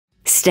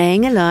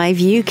Staying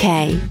Alive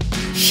UK.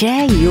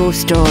 Share your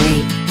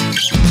story.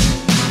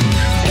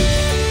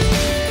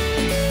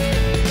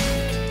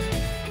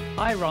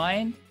 Hi,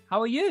 Ryan. How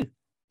are you?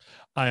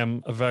 I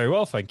am very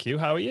well, thank you.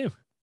 How are you?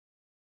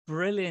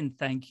 Brilliant,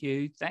 thank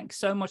you. Thanks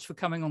so much for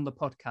coming on the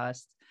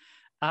podcast.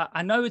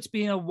 I know it's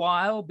been a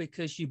while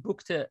because you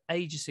booked it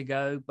ages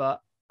ago,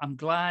 but I'm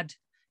glad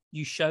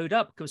you showed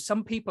up, because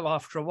some people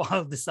after a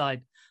while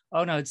decide,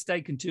 oh no, it's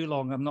taken too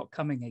long, I'm not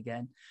coming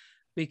again,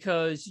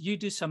 because you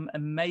do some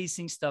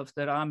amazing stuff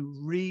that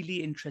I'm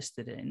really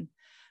interested in.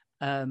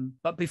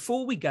 But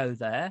before we go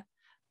there,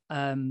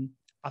 I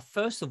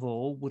first of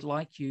all would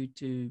like you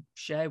to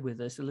share with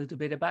us a little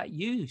bit about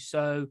you.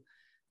 So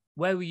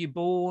where were you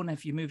born?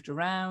 Have you moved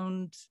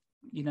around?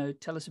 You know,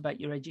 tell us about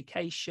your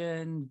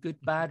education,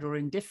 good, bad, or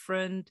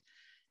indifferent,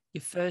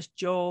 your first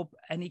job,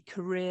 any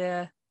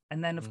career,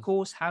 and then, of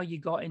course, how you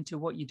got into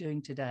what you're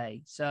doing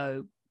today.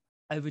 So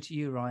over to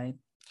you, Ryan.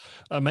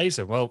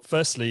 Amazing. Well,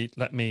 firstly,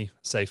 let me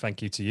say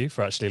thank you to you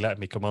for actually letting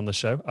me come on the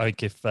show. I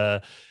think if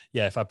I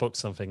book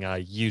something, I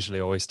usually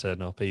always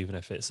turn up, even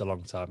if it's a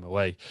long time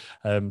away.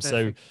 I'm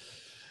from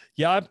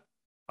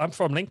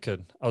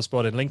Lincoln. I was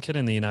born in Lincoln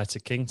in the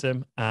United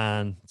Kingdom,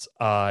 and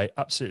I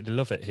absolutely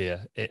love it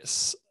here.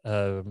 It's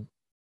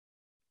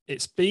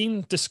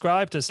been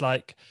described as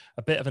like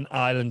a bit of an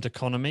island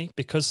economy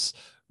because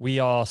we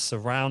are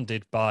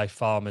surrounded by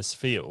farmers'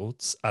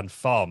 fields and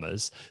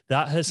farmers.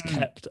 That has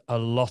kept a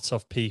lot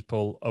of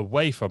people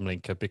away from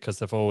Lincoln because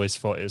they've always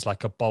thought it was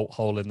like a bolt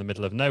hole in the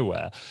middle of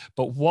nowhere.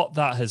 But what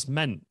that has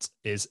meant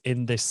is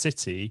in this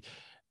city,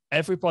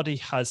 everybody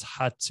has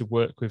had to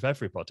work with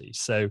everybody.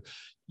 So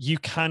you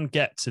can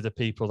get to the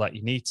people that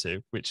you need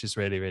to, which is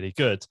really, really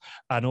good.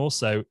 And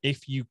also,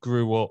 if you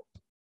grew up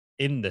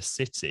in the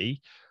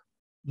city,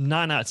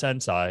 9 out of 10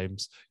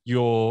 times,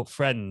 your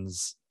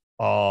friends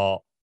are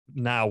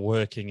now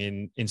working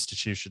in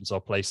institutions or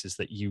places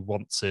that you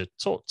want to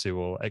talk to,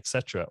 or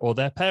etc., or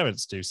their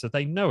parents do, so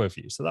they know of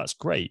you. So that's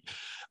great.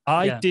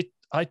 I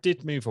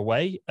did move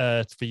away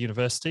for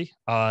university.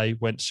 I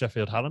went to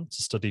Sheffield Hallam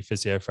to study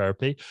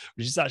physiotherapy,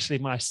 which is actually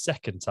my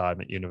second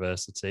time at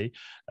university.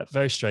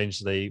 Very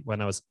strangely, when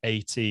I was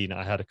 18,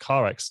 I had a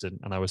car accident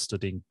and I was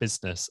studying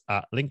business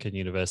at Lincoln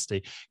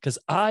University because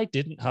I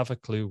didn't have a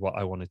clue what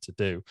I wanted to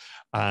do.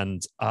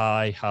 And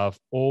I have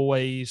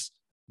always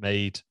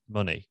made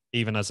money,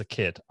 even as a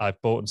kid. I've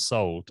bought and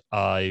sold.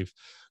 I've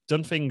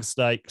done things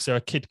like, so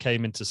a kid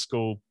came into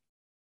school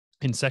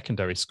in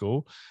secondary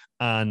school,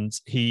 and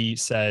he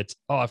said,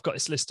 oh, I've got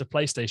this list of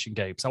PlayStation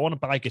games. I want to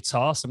buy a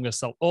guitar, so I'm going to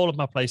sell all of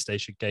my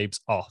PlayStation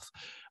games off.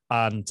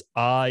 And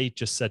I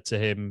just said to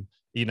him,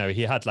 you know,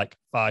 he had like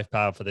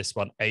 £5 for this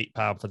one,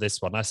 £8 for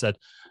this one. I said,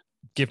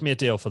 give me a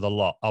deal for the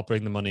lot. I'll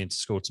bring the money into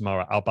school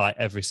tomorrow. I'll buy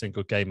every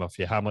single game off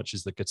you. How much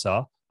is the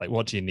guitar? Like,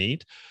 what do you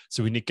need?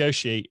 So we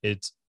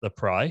negotiated the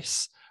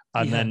price,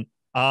 and then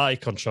I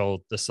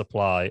controlled the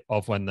supply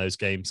of when those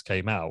games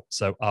came out.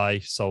 So I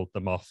sold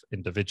them off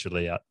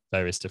individually at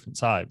various different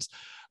times.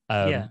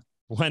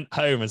 Went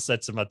home and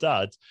said to my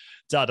dad,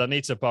 I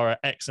need to borrow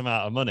X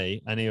amount of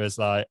money. And he was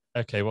like,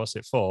 okay, what's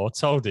it for?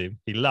 Told him.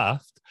 He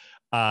laughed.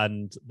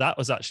 And that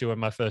was actually when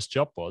my first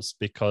job was,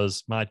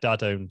 because my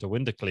dad owned a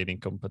window cleaning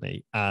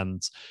company.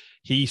 And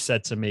he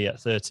said to me at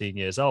 13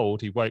 years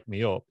old, he woke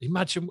me up.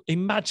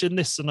 Imagine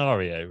this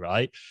scenario,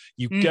 right?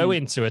 You go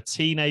into a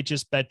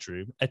teenager's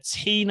bedroom,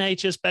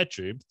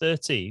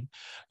 13,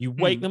 you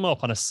wake them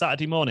up on a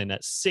Saturday morning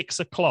at 6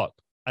 o'clock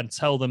and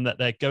tell them that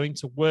they're going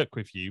to work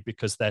with you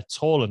because they're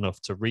tall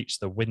enough to reach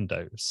the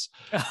windows.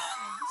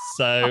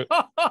 So,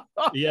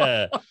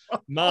 yeah,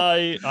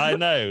 I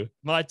know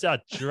my dad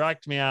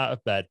dragged me out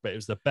of bed, but it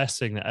was the best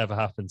thing that ever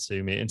happened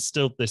to me. It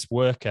instilled this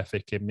work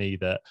ethic in me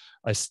that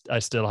I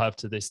still have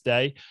to this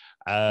day.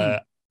 And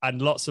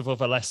lots of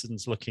other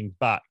lessons looking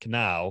back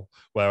now,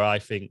 where I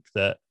think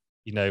that,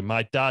 you know,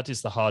 my dad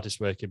is the hardest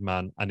working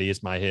man and he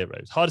is my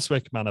hero. Hardest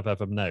working man I've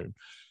ever known.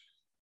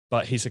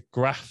 But he's a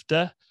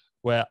grafter,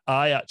 where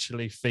I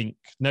actually think,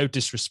 no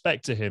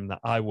disrespect to him, that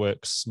I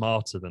work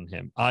smarter than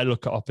him. I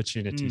look at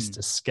opportunities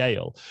to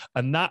scale.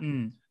 And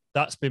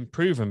that's been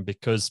proven,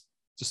 because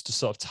just to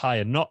sort of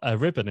tie a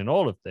ribbon in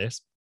all of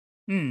this,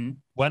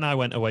 when I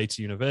went away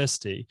to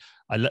university,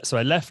 I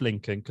left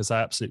Lincoln because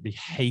I absolutely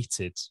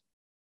hated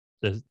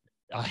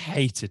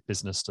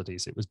business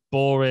studies. It was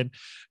boring.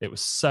 It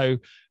was so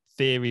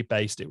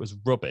theory-based. It was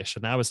rubbish.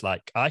 And I was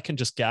like, I can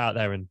just get out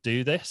there and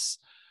do this.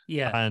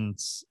 Yeah. And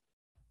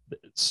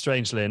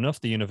strangely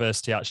enough, the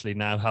university actually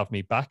now have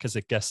me back as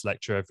a guest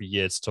lecturer every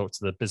year to talk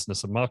to the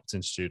business and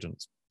marketing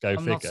students. I'm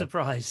figure. Not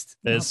surprised.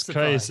 It's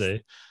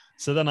crazy.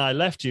 So then I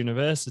left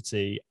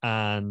university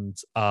and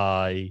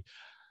I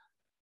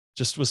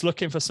just was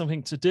looking for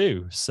something to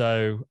do.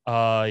 So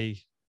I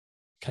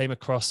came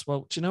across,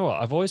 well, do you know what?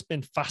 I've always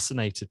been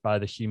fascinated by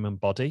the human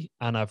body,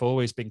 and I've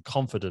always been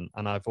confident,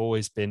 and I've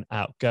always been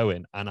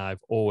outgoing, and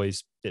I've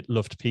always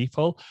loved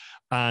people.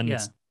 And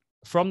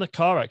from the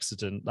car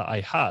accident that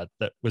I had,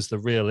 that was the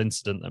real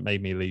incident that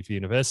made me leave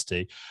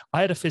university,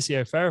 I had a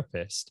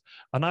physiotherapist,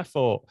 and I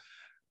thought,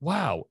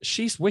 wow,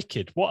 she's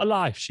wicked. What a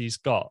life she's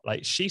got.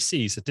 Like, she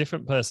sees a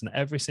different person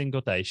every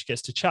single day. She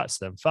gets to chat to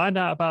them, find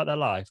out about their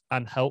life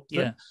and help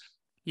them.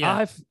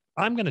 Yeah.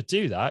 I'm going to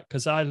do that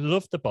because I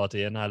love the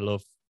body and I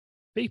love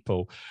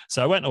people.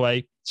 So I went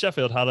away,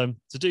 Sheffield Hallam,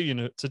 to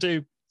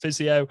do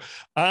physio.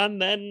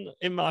 And then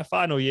in my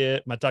final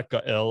year, my dad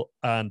got ill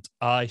and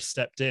I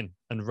stepped in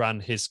and ran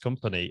his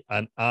company.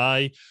 And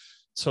I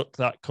took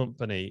that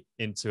company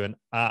into an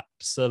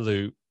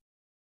absolute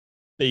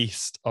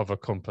beast of a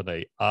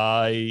company.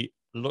 I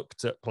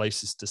looked at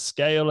places to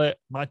scale it.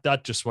 My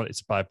dad just wanted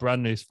to buy a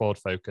brand new Ford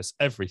Focus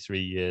every 3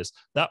 years.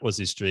 That was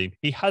his dream.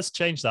 He has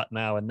changed that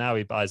now, and now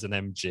he buys an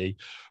MG.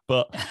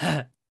 But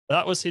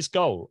that was his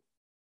goal.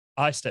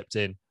 I stepped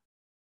in,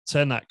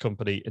 turned that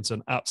company into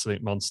an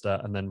absolute monster,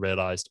 and then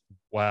realized,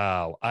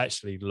 wow, I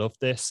actually love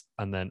this.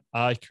 And then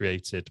I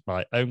created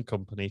my own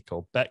company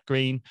called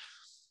BetGreen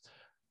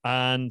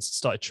and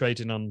started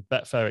trading on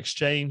Betfair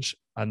Exchange.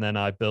 And then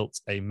I built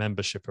a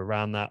membership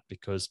around that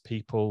because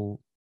people,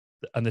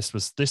 and this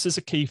is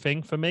a key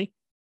thing for me.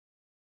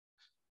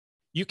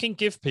 You can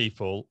give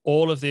people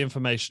all of the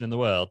information in the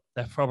world.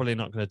 They're probably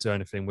not going to do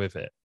anything with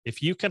it.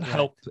 If you can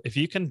help, if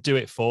you can do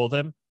it for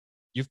them,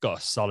 you've got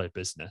a solid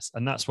business.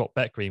 And that's what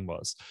BetGreen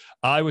was.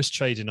 I was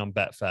trading on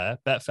Betfair.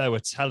 Betfair were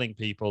telling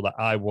people that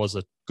I was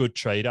a good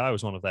trader. I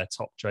was one of their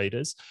top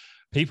traders.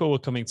 People were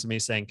coming to me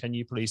saying, can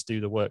you please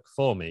do the work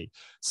for me?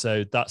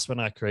 So that's when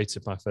I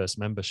created my first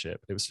membership.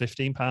 It was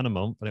 £15 a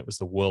month and it was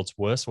the world's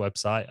worst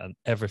website and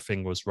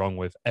everything was wrong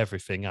with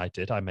everything I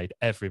did. I made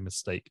every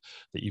mistake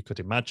that you could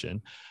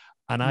imagine.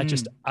 And I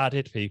just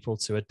added people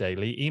to a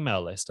daily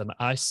email list and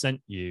I sent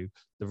you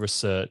the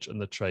research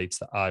and the trades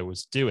that I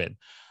was doing.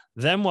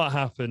 Then what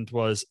happened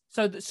was...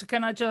 So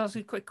can I just ask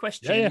a quick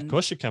question? Yeah, of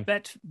course you can.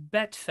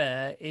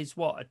 Betfair is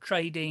what? A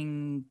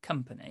trading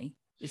company,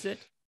 is it?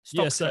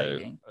 Stock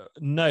trading?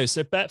 No,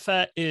 so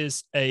Betfair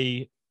is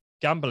a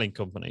gambling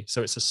company.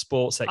 So it's a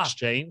sports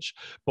exchange.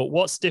 But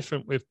what's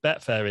different with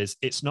Betfair is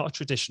it's not a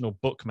traditional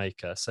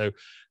bookmaker. So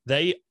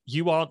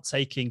you aren't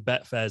taking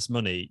Betfair's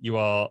money. You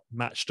are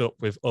matched up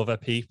with other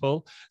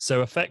people.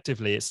 So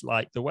effectively, it's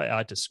like, the way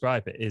I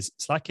describe it is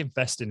it's like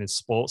investing in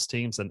sports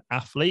teams and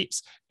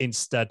athletes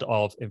instead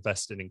of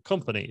investing in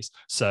companies.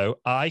 So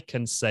I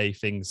can say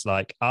things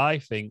like, I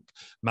think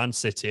Man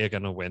City are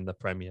going to win the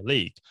Premier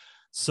League.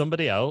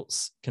 Somebody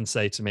else can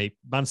say to me,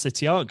 Man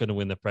City aren't going to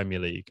win the Premier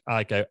League.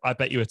 I go, I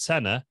bet you a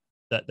tenner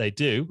that they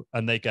do.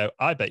 And they go,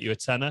 I bet you a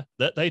tenner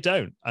that they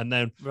don't. And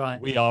then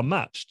we are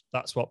matched.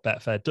 That's what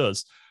Betfair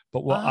does.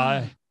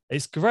 But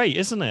it's great,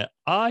 isn't it?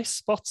 I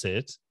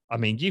spotted, I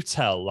mean, you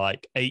tell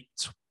like 8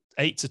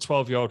 to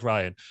 12-year-old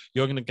Ryan,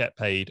 you're going to get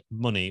paid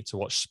money to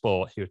watch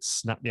sport. He would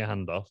snap your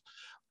hand off.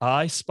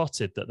 I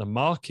spotted that the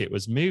market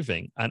was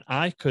moving and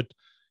I could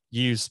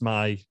use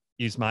my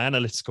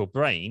analytical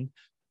brain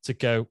to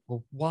go,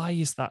 well, why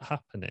is that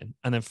happening?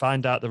 And then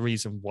find out the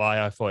reason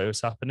why I thought it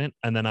was happening.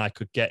 And then I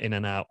could get in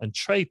and out and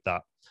trade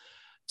that.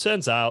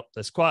 Turns out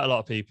there's quite a lot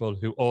of people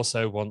who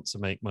also want to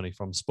make money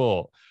from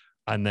sport.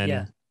 And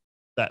then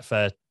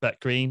Betfair,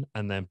 BetGreen,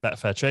 and then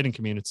Betfair Trading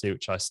Community,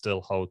 which I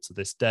still hold to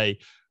this day,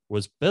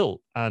 was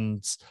built.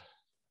 And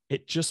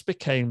it just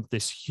became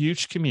this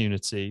huge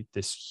community,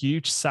 this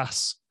huge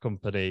SaaS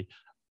company.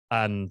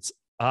 And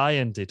I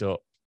ended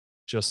up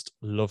just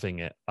loving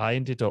it. I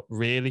ended up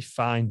really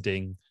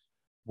finding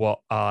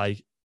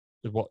I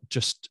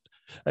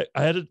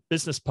had a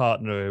business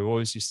partner who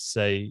always used to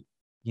say,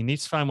 you need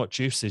to find what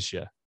juices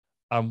you.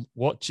 And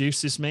what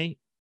juices me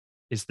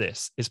is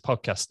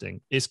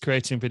podcasting, is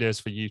creating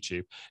videos for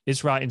YouTube,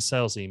 is writing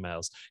sales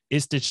emails,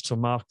 is digital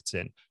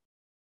marketing.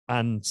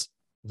 And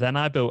then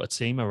I built a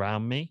team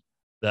around me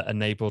that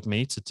enabled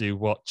me to do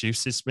what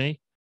juices me.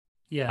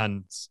 Yeah.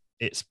 And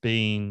it's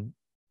been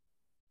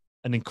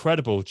an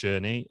incredible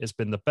journey. It's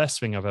been the best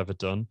thing I've ever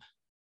done.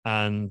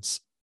 And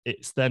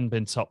it's then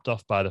been topped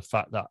off by the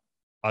fact that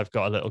I've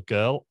got a little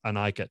girl and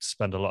I get to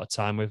spend a lot of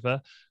time with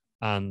her.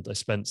 And I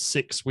spent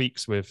 6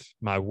 weeks with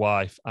my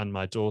wife and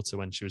my daughter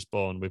when she was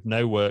born with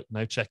no work,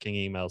 no checking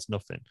emails,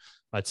 nothing.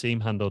 My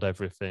team handled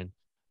everything.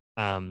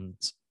 And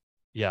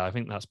yeah, I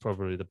think that's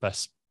probably the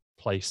best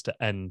place to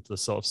end the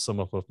sort of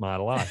sum up of my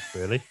life,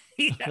 really.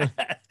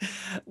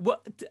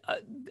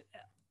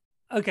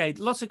 Okay,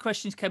 lots of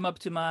questions came up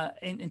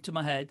into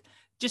my head.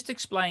 Just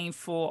explain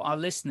for our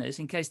listeners,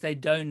 in case they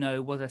don't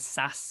know what a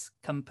SaaS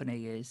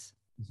company is.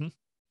 Mm-hmm.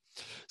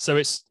 So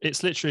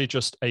it's literally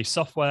just a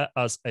software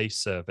as a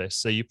service.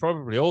 So you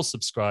probably all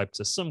subscribe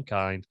to some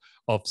kind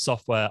of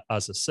software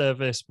as a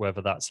service,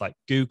 whether that's like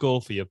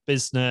Google for your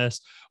business,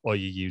 or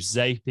you use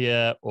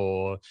Zapier,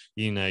 or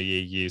you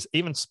use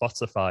even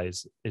Spotify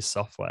is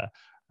software.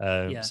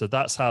 So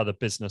that's how the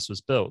business was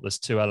built. There's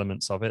 2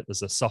 elements of it.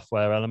 There's a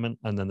software element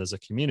and then there's a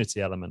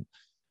community element.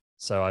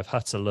 So I've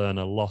had to learn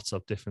a lot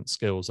of different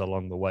skills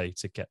along the way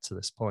to get to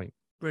this point.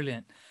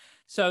 Brilliant.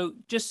 So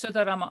just so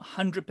that I'm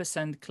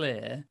 100%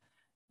 clear,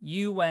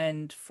 you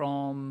went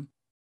from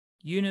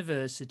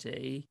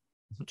university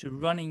to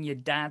running your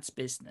dad's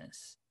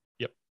business.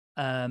 Yep.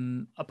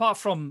 Apart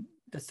from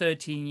the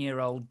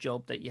 13-year-old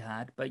job that you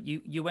had, but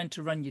you went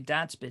to run your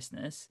dad's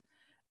business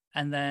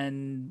and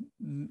then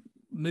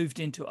moved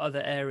into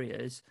other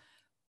areas.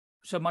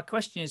 So my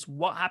question is,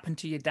 what happened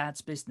to your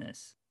dad's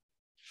business?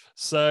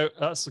 So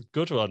that's a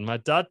good one. My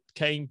dad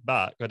came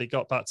back when he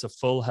got back to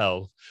full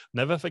health.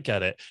 Never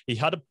forget it. He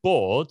had a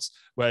board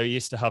where he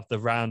used to have the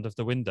round of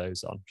the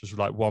windows on, just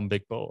like one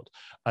big board.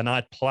 And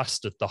I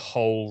plastered the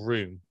whole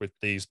room with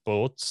these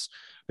boards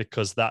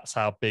because that's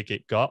how big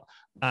it got.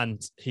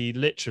 And he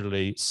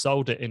literally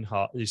sold it in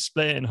half. He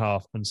split it in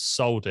half and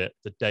sold it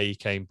the day he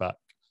came back.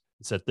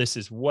 He said, "This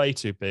is way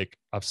too big.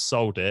 I've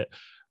sold it."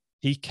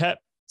 He kept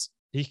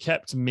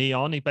me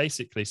on. He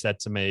basically said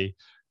to me,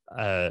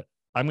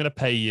 "I'm going to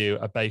pay you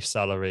a base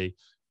salary,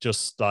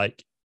 just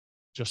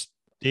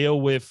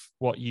deal with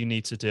what you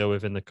need to deal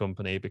with in the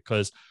company,"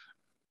 because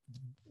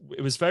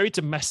it was very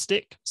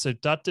domestic. So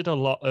dad did a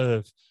lot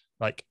of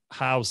like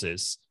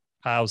houses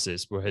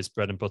were his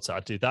bread and butter.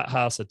 I'd do that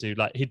house.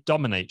 He'd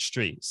dominate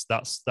streets.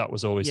 That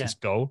was always his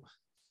goal.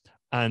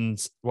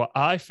 And what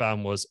I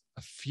found was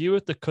a few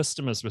of the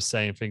customers were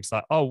saying things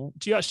like, "Oh,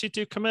 do you actually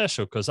do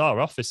commercial? Because our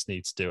office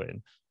needs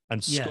doing,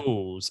 and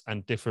schools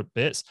and different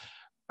bits."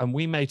 And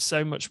we made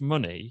so much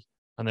money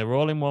and they were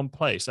all in one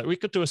place. Like we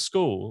could do a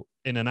school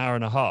in an hour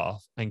and a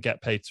half and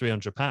get paid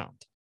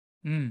 £300.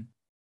 And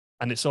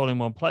it's all in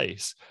one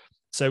place.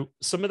 So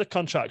some of the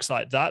contracts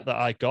like that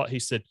I got, he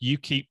said, "You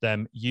keep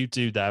them, you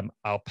do them.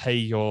 I'll pay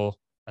your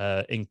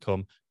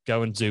income.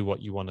 Go and do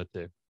what you want to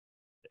do."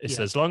 It's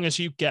as long as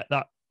you get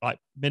that like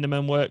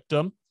minimum work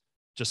done,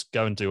 just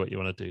go and do what you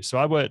want to do. So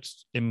I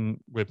worked in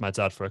with my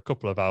dad for a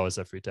couple of hours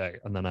every day.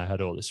 And then I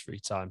had all this free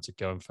time to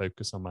go and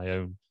focus on my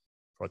own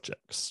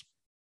projects.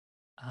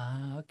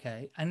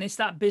 Okay. And is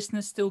that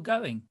business still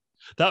going?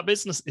 That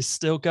business is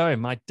still going.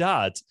 My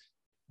dad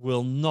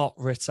will not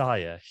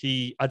retire.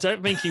 I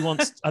don't think he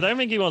wants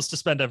to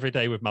spend every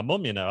day with my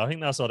mum, I think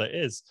that's what it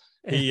is.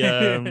 He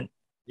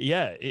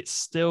it's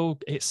still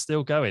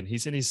going.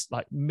 He's in his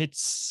like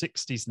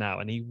mid-60s now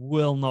and he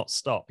will not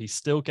stop. He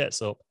still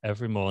gets up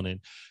every morning,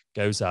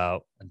 goes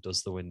out and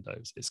does the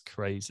windows. It's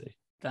crazy.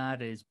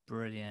 That is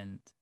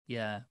brilliant.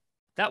 Yeah.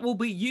 That will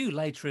be you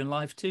later in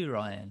life too,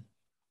 Ryan.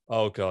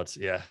 Oh God,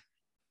 yeah.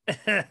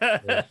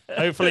 Yeah.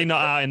 Hopefully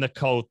not out in the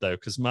cold though,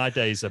 because my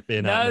days have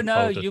been out in the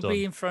cold. You'll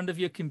be in front of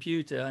your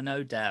computer,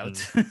 no doubt.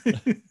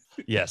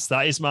 Yes,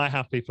 that is my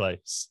happy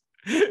place.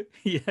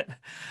 Yeah.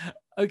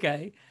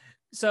 Okay.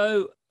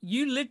 So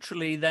you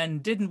literally then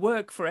didn't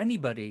work for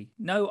anybody?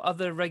 No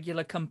other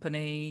regular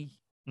company?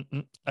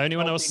 Only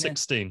when I was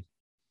 16.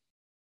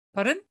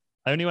 Pardon?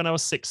 Only when I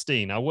was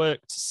 16. I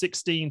worked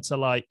 16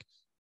 to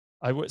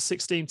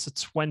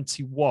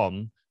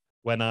 21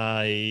 when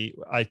I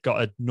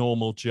got a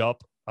normal job.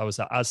 I was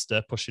at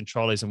Asda pushing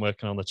trolleys and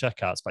working on the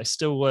checkouts, but I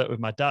still worked with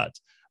my dad.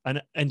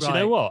 And right. You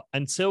know what?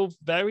 Until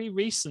very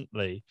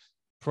recently,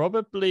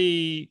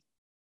 probably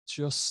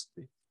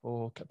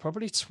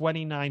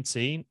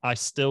 2019, I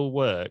still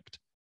worked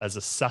as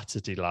a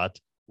Saturday lad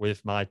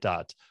with my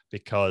dad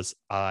because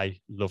I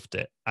loved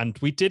it. And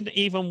we didn't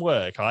even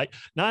work. 9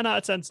 out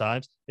of 10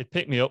 times, he'd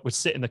pick me up, we'd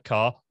sit in the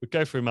car, we'd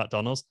go through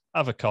McDonald's,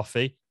 have a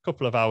coffee,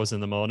 couple of hours in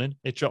the morning,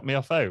 he'd drop me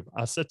off home.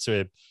 I said to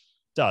him,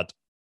 "Dad,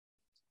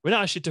 we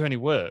don't actually do any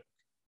work.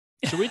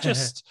 Should we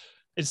just,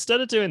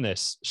 instead of doing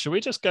this, should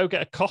we just go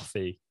get a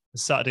coffee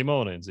Saturday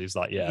mornings?" He's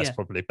like, yeah, it's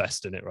probably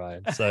best in it,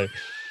 Ryan. So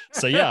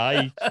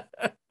yeah,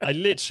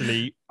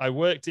 I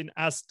worked in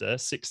Asda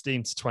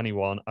 16 to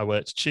 21. I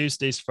worked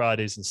Tuesdays,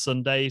 Fridays, and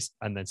Sundays.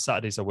 And then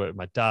Saturdays, I worked with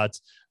my dad.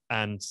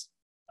 And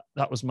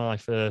that was my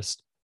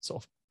first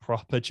sort of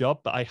proper job.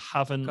 But I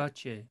haven't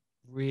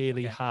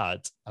really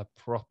had a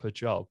proper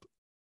job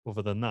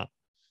other than that.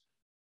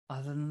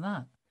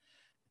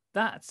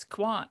 That's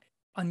quite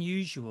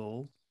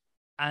unusual.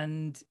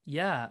 And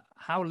yeah,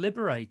 how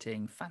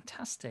liberating.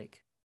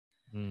 Fantastic.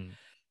 And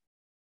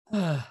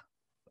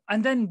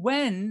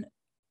then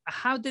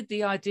how did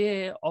the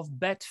idea of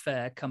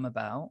Betfair come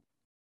about?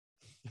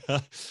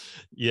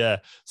 Yeah,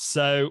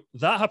 so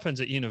that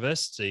happened at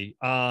university.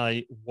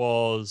 I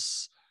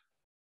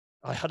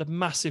had a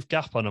massive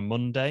gap on a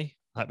Monday,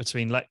 like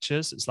between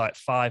lectures. It's like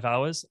 5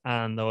 hours.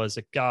 And there was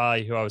a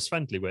guy who I was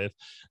friendly with,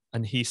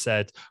 and he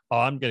said, "Oh,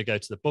 I'm going to go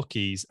to the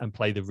bookies and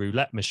play the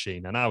roulette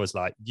machine." And I was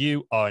like,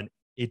 "You are an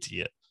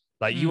idiot.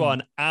 Like, you are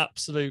an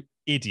absolute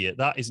idiot.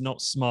 That is not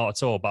smart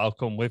at all, but I'll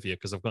come with you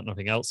because I've got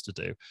nothing else to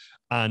do."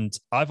 And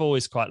I've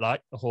always quite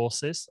liked the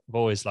horses.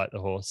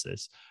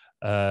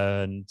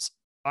 And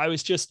I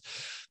just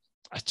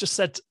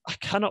said, I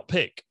cannot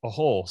pick a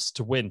horse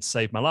to win to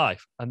save my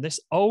life. And this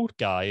old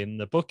guy in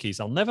the bookies,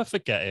 I'll never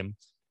forget him.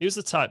 He was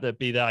the type that'd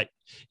be like,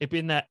 he'd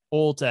been there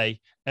all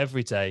day,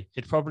 every day.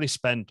 He'd probably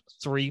spend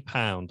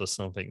 £3 or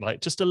something,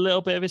 like just a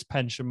little bit of his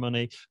pension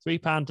money,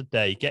 £3 a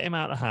day, get him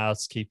out of the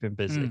house, keep him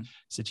busy. He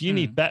said, "You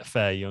need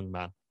Betfair, young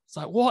man." It's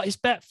like, "What is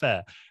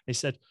Betfair?" He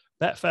said,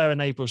 "Betfair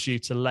enables you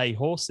to lay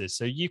horses,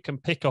 so you can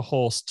pick a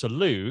horse to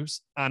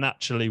lose and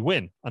actually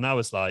win." And I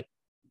was like,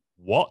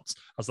 "What?"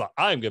 I was like,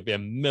 "I'm going to be a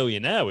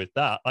millionaire with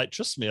that. Like,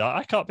 trust me,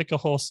 I can't pick a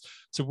horse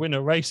to win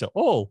a race at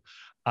all."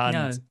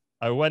 And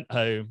I went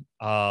home,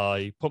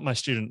 I put my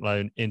student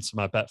loan into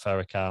my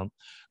Betfair account,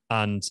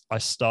 and I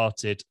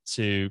started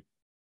to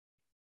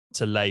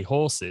lay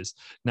horses.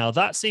 Now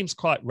that seems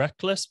quite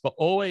reckless, but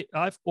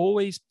I've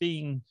always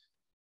been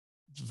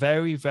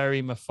very,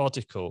 very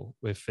methodical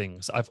with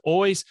things. I've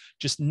always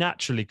just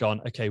naturally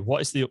gone, okay,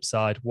 what is the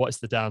upside? What is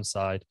the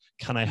downside?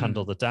 Can I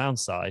handle the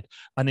downside?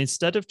 And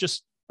instead of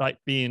just like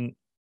being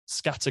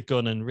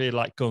scattergun and really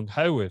like gung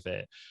ho with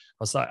it,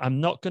 I was like,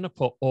 I'm not going to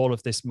put all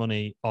of this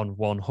money on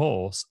one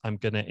horse. I'm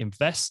going to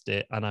invest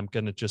it and I'm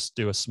going to just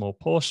do a small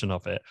portion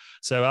of it.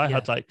 So I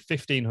had like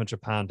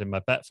 £1,500 in my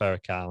Betfair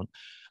account.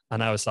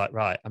 And I was like,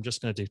 right, I'm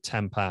just going to do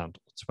 £10 or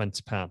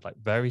 £20, like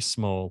very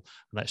small.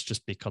 And let's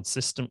just be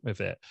consistent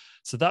with it.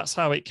 So that's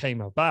how it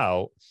came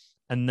about.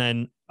 And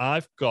then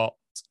I've got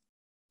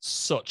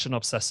such an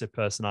obsessive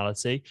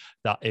personality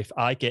that if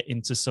I get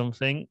into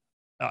something,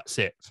 that's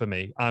it for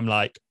me. I'm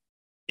like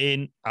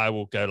I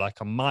will go like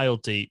a mile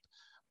deep.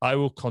 I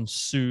will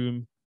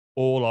consume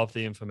all of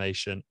the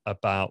information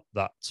about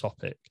that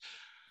topic.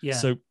 Yeah.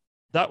 So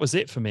that was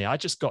it for me. I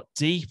just got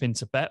deep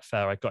into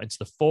Betfair. I got into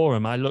the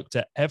forum. I looked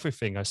at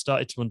everything. I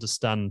started to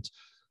understand.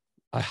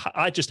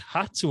 I just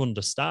had to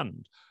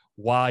understand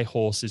why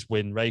horses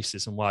win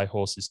races and why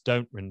horses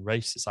don't win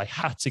races. I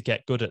had to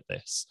get good at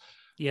this.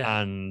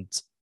 Yeah. And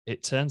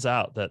it turns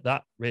out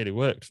that really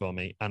worked for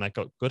me and I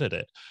got good at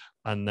it.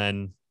 And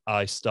then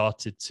I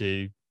started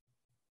to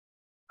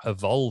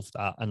evolve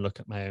that and look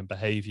at my own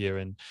behavior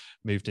and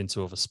moved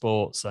into other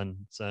sports. And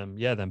then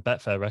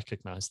Betfair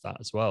recognized that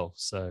as well.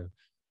 So,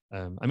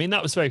 I mean,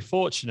 that was very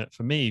fortunate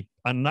for me.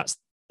 And that's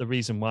the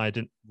reason why I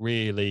didn't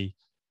really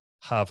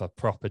have a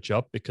proper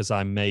job, because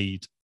I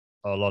made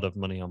a lot of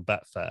money on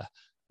Betfair.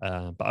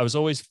 But I was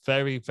always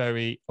very,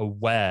 very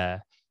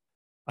aware.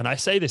 And I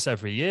say this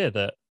every year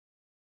that,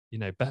 you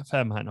know,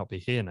 Betfair might not be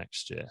here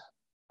next year.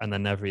 And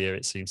then every year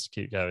it seems to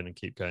keep going and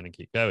keep going and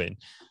keep going.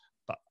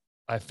 But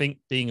I think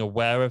being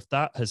aware of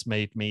that has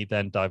made me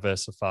then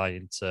diversify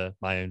into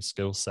my own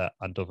skill set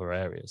and other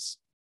areas.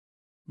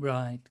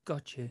 Right.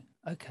 Got you.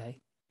 Okay.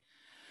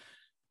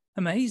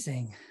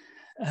 Amazing.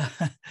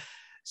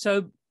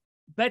 So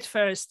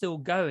Betfair is still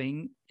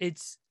going.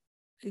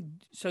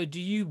 So do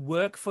you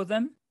work for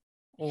them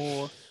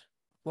or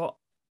what?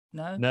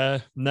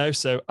 No.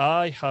 So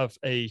I have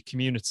a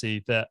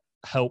community that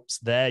helps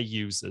their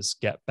users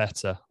get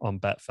better on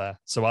Betfair.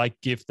 So I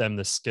give them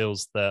the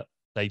skills that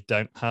they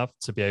don't have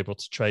to be able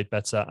to trade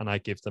better. And I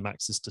give them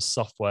access to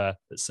software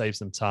that saves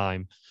them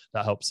time,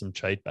 that helps them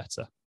trade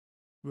better.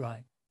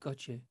 Right.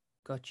 Got you.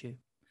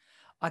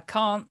 I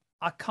can't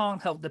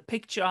help the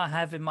picture I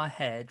have in my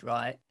head,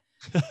 right?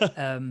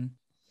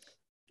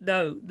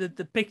 No,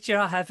 the picture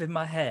I have in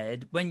my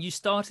head when you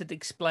started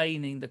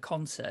explaining the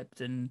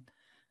concept, and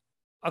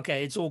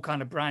okay, it's all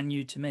kind of brand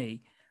new to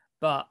me,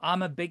 but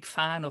I'm a big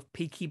fan of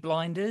Peaky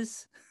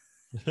Blinders.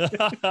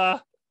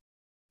 I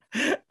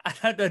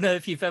don't know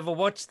if you've ever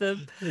watched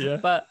them,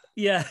 but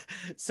yeah,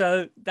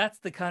 so that's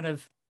the kind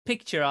of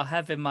picture I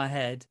have in my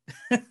head.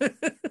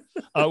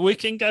 We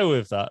can go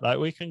with that.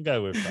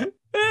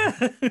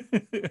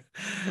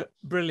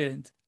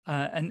 Brilliant.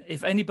 And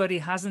if anybody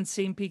hasn't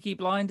seen Peaky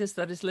Blinders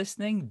that is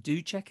listening,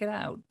 do check it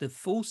out. The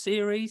full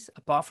series,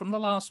 apart from the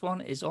last one,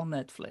 is on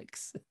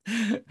Netflix.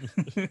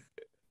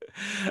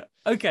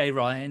 Okay,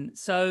 Ryan.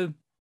 So,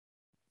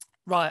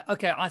 right.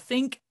 Okay. I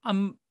think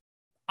I'm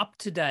up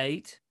to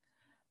date.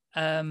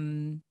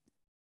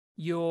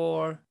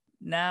 You're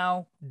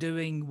now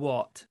doing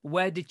what?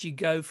 Where did you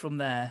go from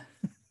there?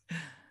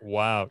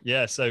 Wow.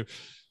 Yeah. So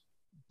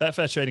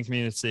Betfair trading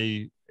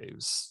community, it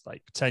was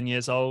like 10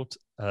 years old.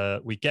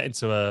 We get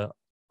into a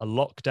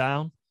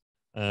lockdown.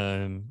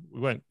 We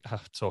won't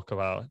have to talk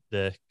about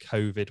the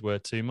COVID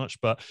word too much,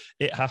 but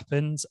it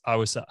happened. I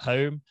was at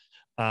home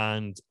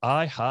and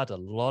I had a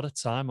lot of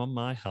time on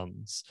my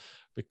hands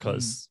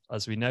because,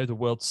 as we know, the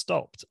world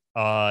stopped.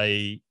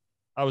 I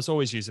was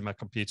always using my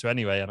computer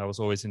anyway, and I was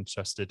always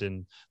interested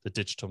in the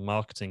digital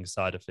marketing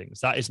side of things.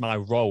 That is my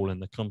role in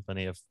the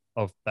company of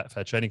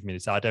Betfair Trading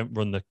Community. I don't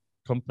run the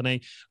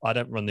company. I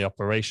don't run the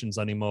operations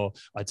anymore.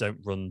 I don't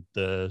run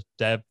the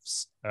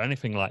devs or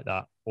anything like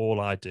that. All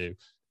I do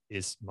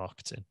is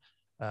marketing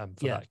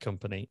for that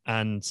company.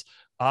 And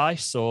I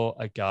saw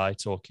a guy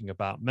talking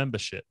about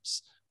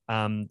memberships,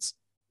 and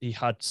he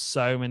had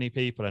so many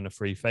people in a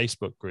free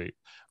Facebook group.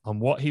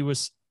 And what he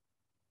was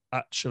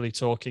actually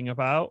talking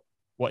about,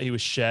 what he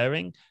was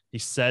sharing, he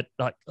said,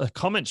 like, the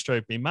comments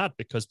drove me mad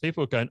because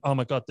people were going, "Oh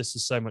my God, this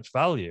is so much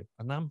value."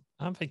 And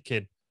I'm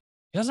thinking,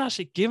 he hasn't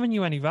actually given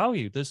you any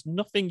value. There's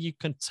nothing you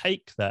can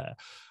take there.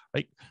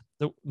 Like,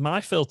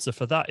 my filter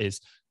for that is,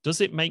 does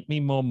it make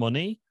me more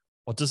money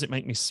or does it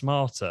make me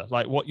smarter?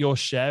 Like what you're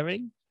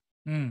sharing,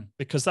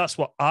 because that's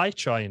what I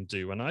try and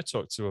do when I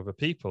talk to other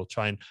people,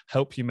 try and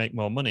help you make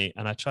more money.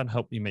 And I try and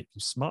help you make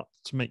you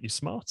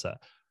smarter.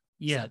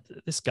 Yeah. So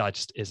this guy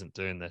just isn't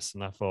doing this.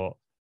 And I thought,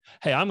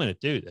 hey, I'm going to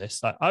do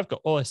this. Like, I've got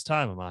all this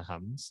time on my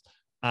hands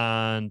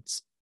and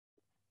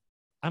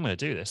I'm going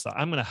to do this. Like,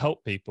 I'm going to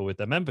help people with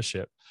their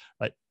membership.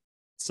 Like,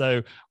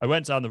 so I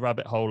went down the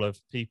rabbit hole of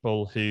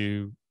people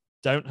who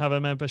don't have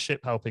a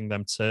membership, helping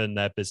them turn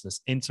their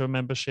business into a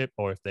membership,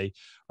 or if they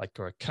like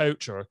are a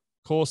coach or a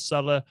course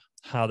seller,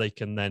 how they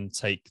can then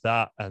take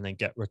that and then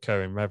get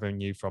recurring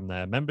revenue from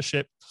their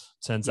membership.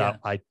 Turns out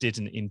I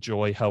didn't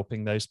enjoy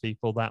helping those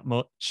people that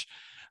much.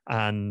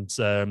 And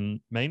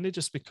mainly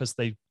just because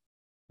they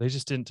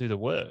just didn't do the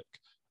work.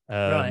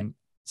 Right.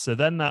 So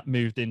then that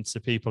moved into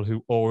people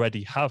who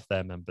already have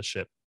their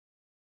membership,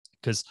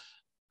 because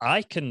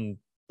I can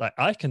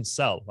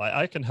sell,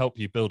 I can help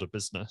you build a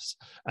business.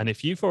 And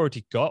if you've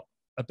already got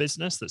a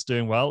business that's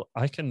doing well,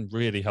 I can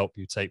really help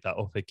you take that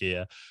up a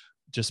gear,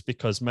 just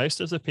because most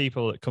of the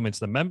people that come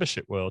into the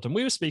membership world, and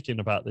we were speaking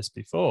about this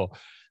before,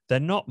 they're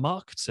not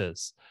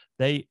marketers.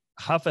 They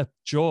have a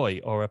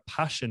joy or a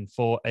passion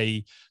for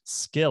a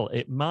skill.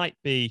 It might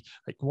be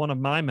like one of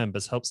my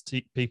members helps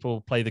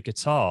people play the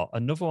guitar.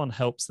 Another one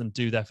helps them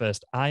do their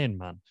first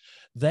Ironman.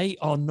 They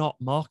are not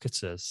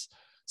marketers.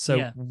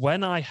 So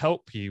when I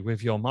help you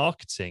with your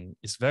marketing,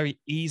 it's very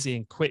easy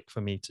and quick for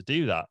me to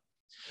do that.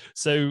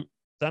 So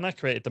then I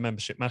created the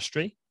Membership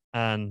Mastery,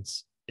 and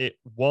it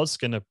was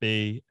going to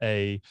be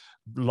a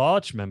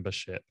large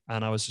membership,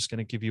 and I was just going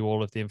to give you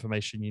all of the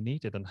information you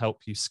needed and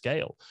help you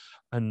scale.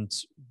 And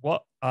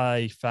what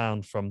I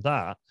found from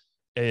that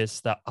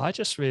is that I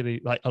just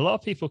really, like, a lot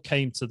of people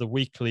came to the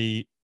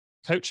weekly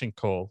coaching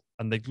call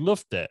and they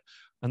loved it.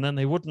 And then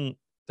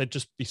they'd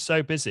just be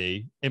so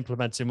busy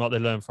implementing what they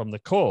learned from the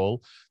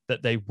call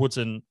that they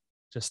wouldn't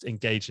just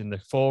engage in the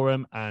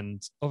forum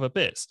and other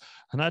bits.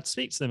 And I'd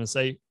speak to them and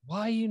say,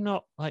 why are you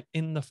not like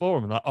in the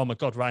forum? And like, oh my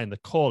God, Ryan, the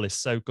call is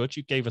so good.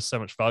 You gave us so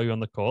much value on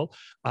the call.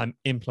 I'm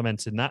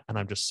implementing that and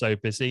I'm just so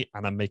busy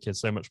and I'm making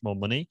so much more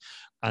money.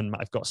 And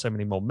I've got so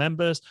many more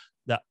members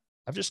that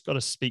I've just got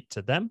to speak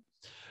to them.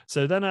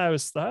 So then I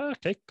was like,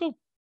 okay, cool,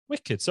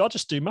 wicked. So I'll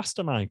just do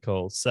mastermind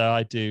calls. So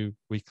I do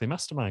weekly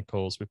mastermind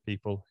calls with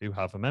people who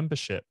have a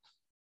membership.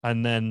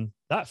 And then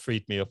that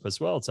freed me up as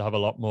well to have a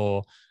lot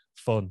more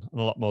fun and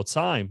a lot more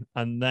time.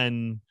 And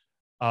then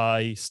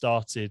I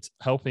started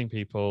helping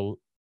people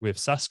with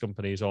SaaS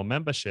companies or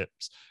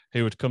memberships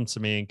who would come to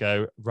me and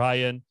go,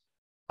 Ryan,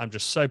 I'm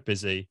just so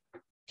busy.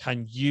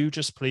 Can you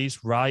just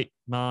please write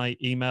my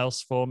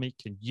emails for me?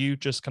 Can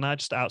I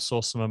just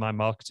outsource some of my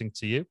marketing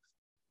to you?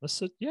 I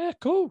said, yeah,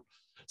 cool.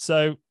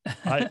 So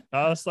I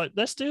was like,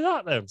 let's do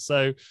that then.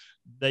 So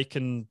they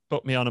can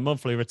put me on a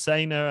monthly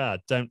retainer. I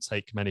don't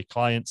take many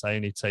clients. I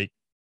only take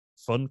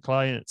fun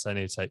clients. I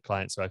only take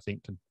clients who I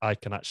think I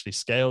can actually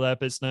scale their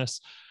business.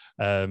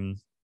 And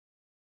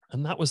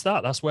that was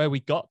that. That's where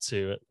we got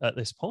to at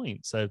this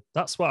point. So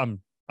that's what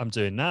I'm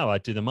doing now. I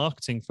do the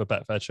marketing for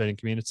Betfair Trading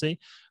Community.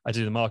 I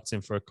do the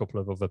marketing for a couple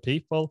of other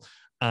people,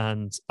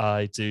 and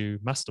I do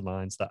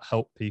masterminds that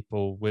help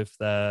people with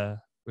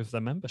their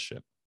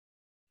membership.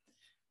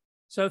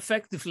 So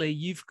effectively,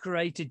 you've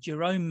created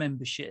your own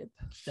membership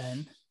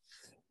then.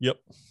 Yep.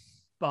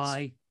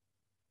 By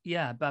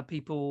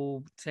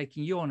people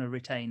taking you on a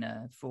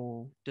retainer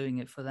for doing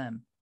it for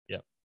them.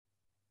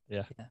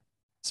 Yeah.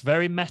 It's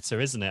very meta,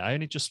 isn't it? I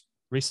only just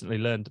recently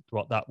learned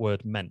what that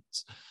word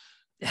meant.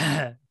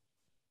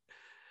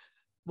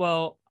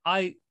 Well,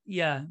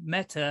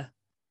 meta.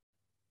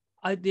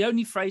 The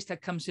only phrase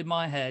that comes in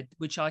my head,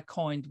 which I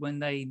coined when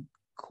they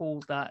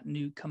called that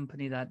new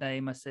company that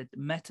name, I said,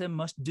 Meta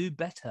must do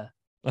better.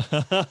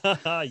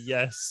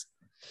 Yes,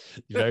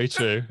 very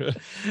true.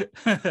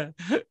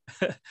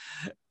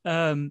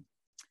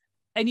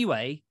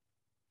 Anyway,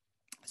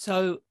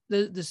 so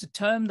there's a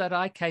term that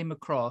I came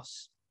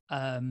across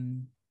a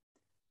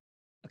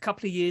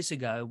couple of years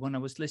ago when I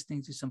was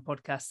listening to some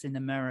podcasts in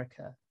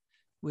America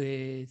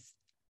with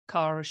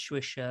Kara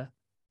Swisher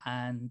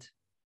and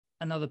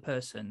another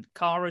person.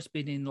 Kara's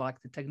been in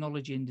like the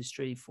technology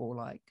industry for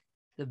like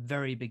the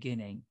very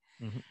beginning.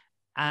 Mm-hmm.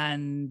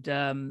 And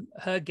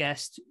her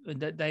guest,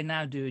 they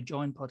now do a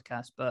joint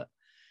podcast, but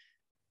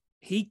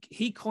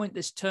he coined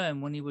this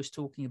term when he was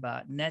talking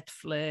about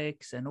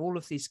Netflix and all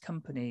of these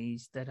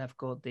companies that have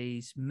got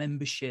these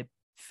membership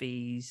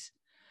fees.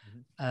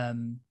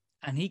 Mm-hmm.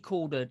 And he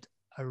called it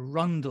a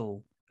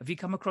rundle. Have you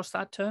come across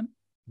that term?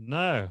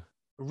 No.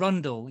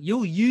 Rundle.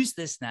 You'll use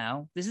this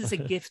now. This is a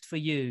gift for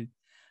you,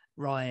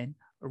 Ryan.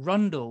 A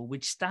rundle,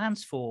 which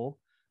stands for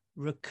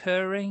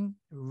recurring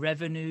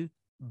revenue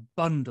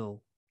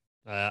bundle.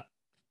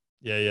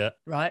 Yeah.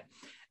 Right.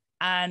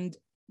 And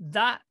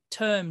that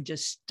term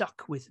just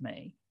stuck with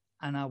me.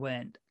 And I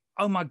went,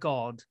 oh my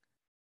God,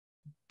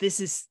 this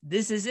is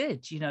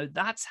it. You know,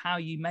 that's how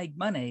you make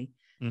money,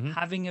 mm-hmm.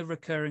 having a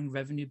recurring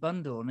revenue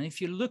bundle. And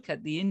if you look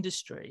at the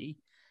industry,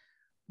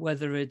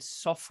 whether it's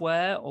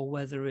software or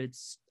whether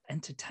it's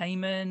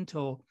entertainment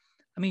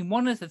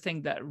one of the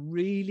things that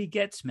really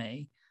gets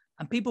me,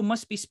 and people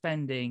must be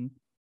spending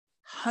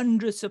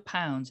hundreds of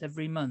pounds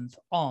every month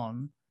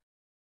on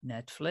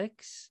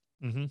Netflix,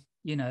 mm-hmm.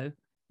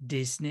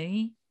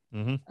 Disney,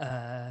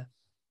 mm-hmm.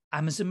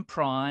 Amazon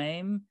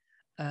Prime.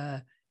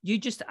 You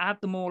just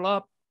add them all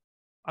up.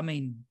 I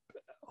mean,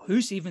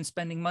 who's even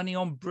spending money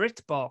on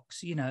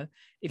BritBox,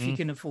 if you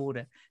can afford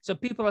it? So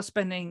people are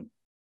spending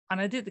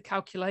And I did the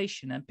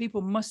calculation, and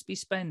people must be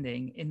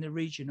spending in the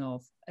region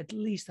of at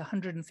least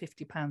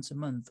 £150 a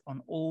month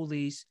on all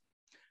these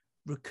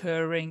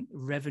recurring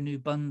revenue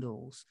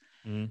bundles.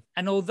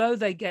 And although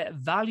they get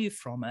value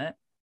from it,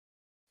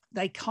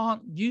 they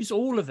can't use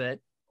all of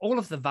it, all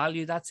of the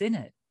value that's in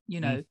it.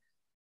 You know,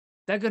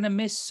 they're going to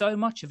miss so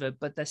much of it,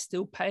 but they're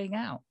still paying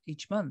out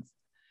each month.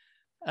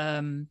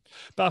 But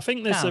I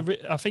think there's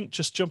I think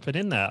just jumping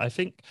in there, I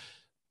think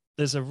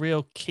there's a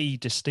real key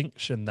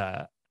distinction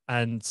there.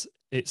 And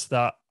it's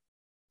that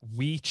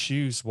we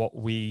choose what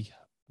we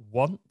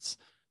want.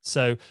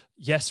 So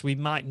yes, we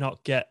might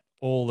not get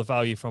all the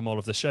value from all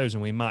of the shows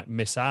and we might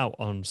miss out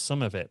on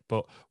some of it,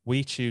 but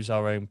we choose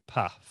our own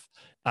path.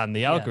 And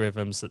the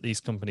algorithms that these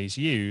companies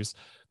use,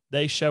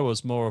 they show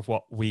us more of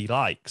what we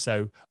like.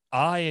 So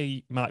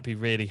I might be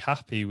really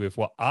happy with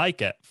what I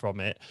get from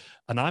it,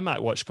 and I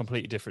might watch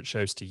completely different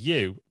shows to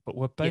you, but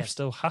we're both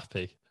still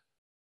happy.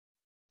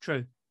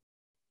 True.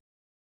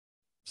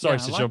 Sorry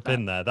to jump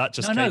in there. That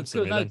just came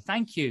to me. No,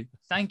 thank you.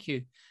 Thank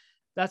you.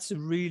 That's a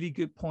really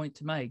good point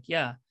to make.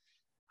 Yeah.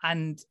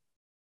 And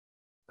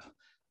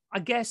I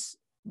guess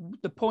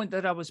the point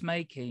that I was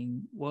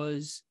making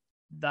was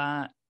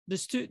that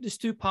there's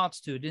two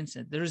parts to it,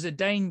 isn't it? There is a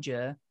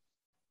danger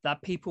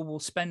that people will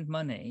spend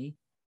money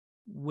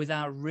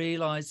without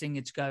realizing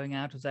it's going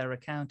out of their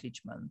account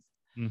each month.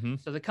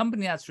 So the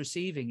company that's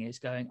receiving is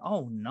going,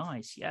 oh,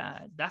 nice. Yeah,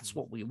 that's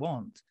what we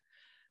want.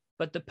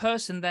 But the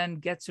person then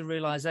gets a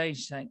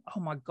realization saying, oh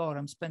my God,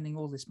 I'm spending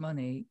all this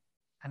money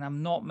and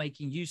I'm not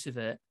making use of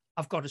it.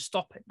 I've got to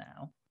stop it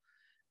now,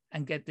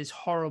 and get this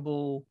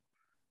horrible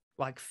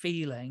like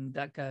feeling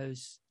that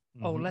goes,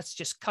 oh, let's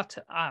just cut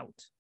it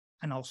out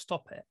and I'll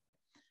stop it.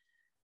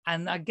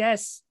 And I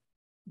guess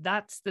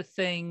that's the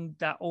thing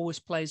that always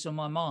plays on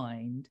my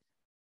mind.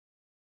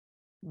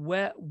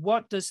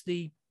 What does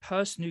the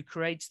person who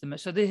creates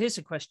so here's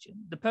a question.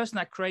 The person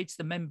that creates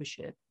the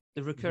membership,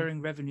 the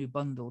recurring revenue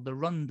bundle, the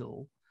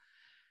rundle,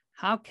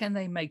 how can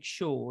they make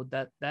sure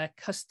that their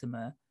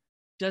customer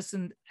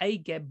doesn't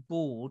get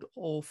bored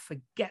or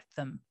forget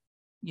them,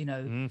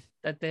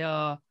 that they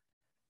are,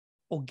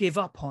 or give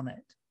up on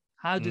it?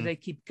 How do they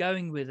keep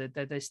going with it,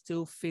 that they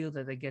still feel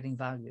that they're getting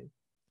value?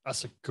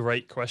 That's a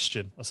great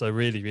question. That's a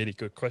really, really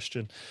good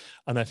question.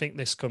 And I think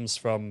this comes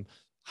from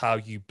how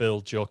you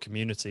build your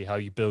community, how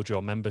you build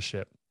your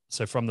membership.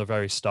 So from the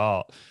very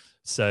start.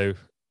 So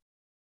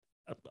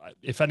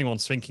if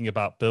anyone's thinking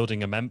about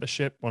building a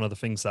membership, one of the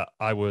things that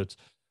I would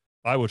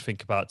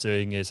think about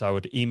doing is I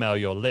would email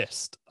your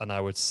list and I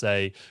would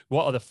say,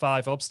 what are the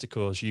 5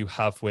 obstacles you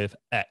have with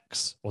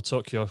X? Or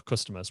talk to your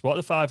customers. What are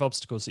the 5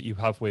 obstacles that you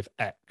have with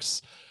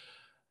X?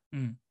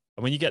 And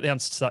when you get the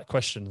answer to that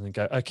question and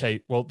go,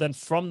 okay, well then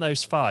from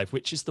those 5,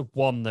 which is the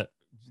one that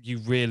you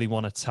really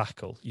want to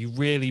tackle? You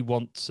really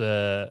want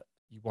to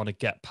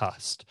get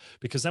past,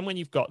 because then when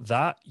you've got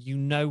that, you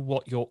know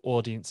what your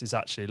audience is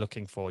actually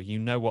looking for. You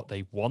know what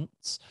they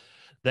want.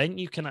 Then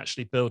you can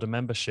actually build a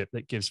membership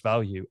that gives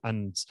value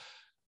and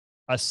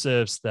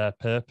serves their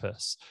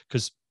purpose.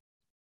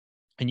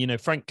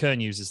 And Frank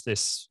Kern uses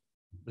this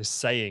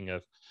saying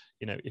of,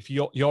 if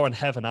you're on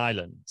Heaven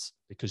Island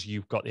because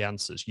you've got the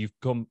answers,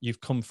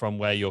 you've come from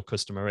where your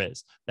customer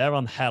is. They're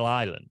on Hell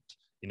Island.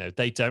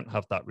 They don't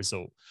have that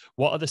result.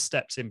 What are the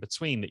steps in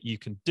between that you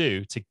can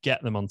do to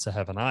get them onto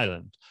Heaven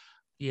Island?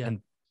 Yeah.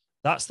 And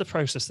that's the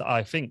process that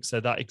I think.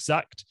 So that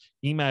exact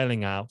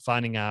emailing out,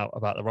 finding out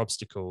about their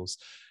obstacles,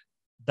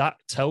 that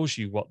tells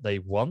you what they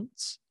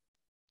want,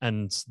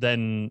 and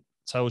then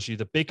tells you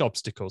the big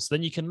obstacles.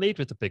 Then you can lead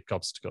with the big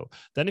obstacle.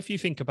 Then if you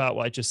think about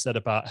what I just said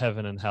about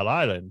Heaven and Hell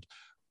Island,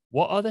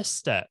 what are the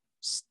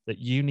steps that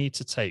you need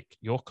to take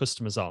your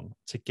customers on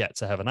to get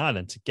to Heaven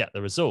Island, to get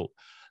the result?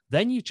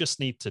 Then you just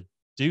need to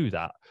do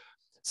that.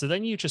 So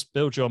then you just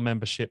build your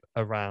membership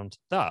around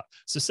that.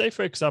 So say,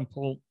 for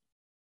example,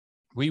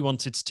 we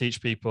wanted to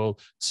teach people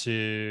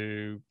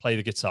to play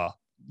the guitar.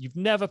 You've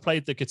never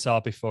played the guitar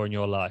before in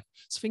your life.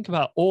 So think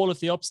about all of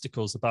the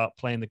obstacles about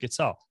playing the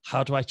guitar.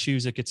 How do I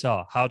choose a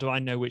guitar? How do I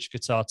know which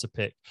guitar to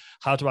pick?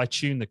 How do I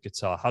tune the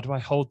guitar? How do I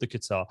hold the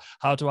guitar?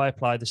 How do I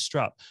apply the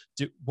strap?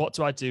 What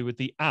do I do with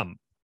the amp?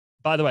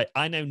 By the way,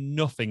 I know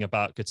nothing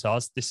about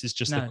guitars. This is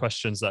just the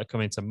questions that are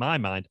coming to my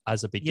mind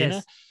as a beginner.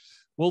 Yes.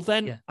 Well,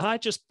 then I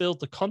just build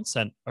the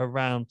content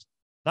around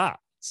that.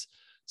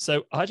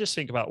 So I just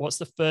think about what's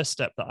the first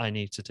step that I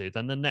need to do,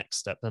 then the next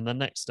step, then the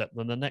next step,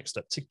 then the next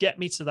step to get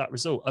me to that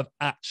result of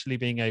actually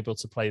being able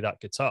to play that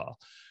guitar.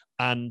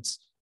 And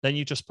then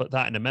you just put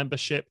that in a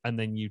membership, and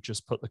then you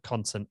just put the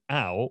content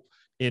out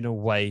in a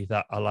way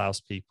that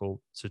allows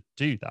people to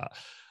do that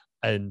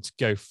and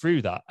go through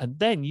that. And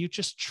then you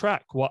just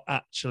track what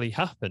actually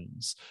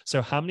happens.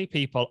 So how many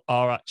people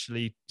are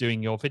actually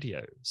doing your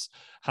videos?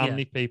 How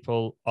many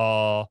people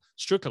are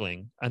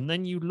struggling? And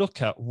then you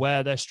look at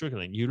where they're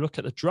struggling. You look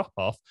at the drop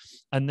off,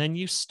 and then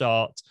you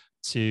start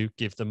to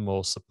give them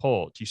more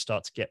support. You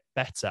start to get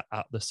better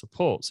at the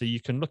support. So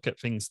you can look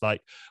at things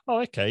like, oh,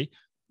 okay,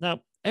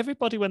 now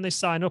everybody, when they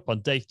sign up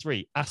on day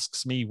 3,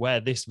 asks me where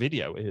this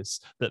video is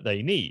that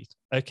they need.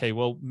 Okay,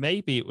 well,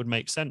 maybe it would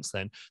make sense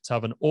then to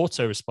have an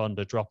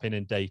autoresponder drop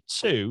in day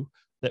 2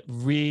 that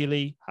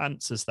really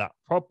answers that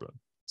problem.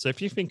 So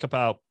if you think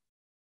about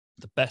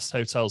the best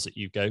hotels that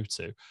you go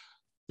to,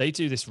 they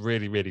do this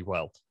really, really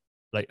well.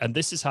 Like, and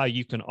this is how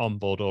you can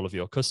onboard all of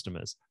your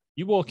customers.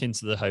 You walk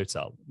into the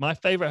hotel, my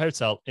favorite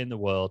hotel in the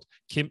world,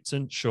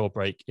 Kimpton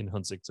Shorebreak in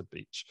Huntington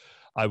Beach.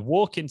 I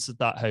walk into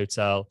that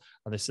hotel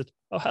and they said,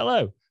 "Oh,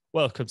 hello,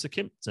 welcome to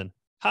Kimpton.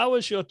 How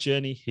was your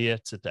journey here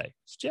today?"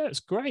 Said, "Yeah, it's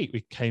great.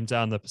 We came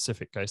down the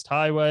Pacific Coast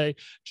Highway."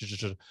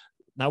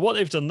 Now, what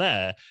they've done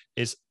there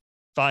is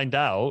find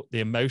out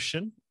the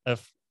emotion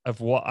of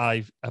what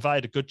have I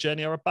had a good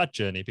journey or a bad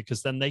journey,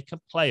 because then they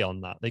can play on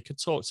that. They can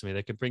talk to me,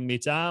 they can bring me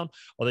down,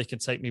 or they can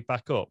take me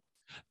back up.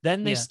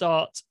 Then they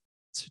start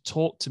to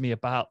talk to me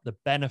about the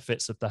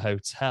benefits of the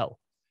hotel.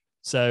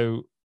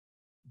 So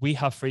we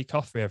have free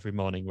coffee every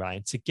morning,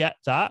 Ryan. To get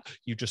that,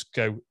 you just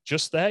go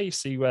just there. You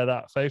see where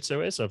that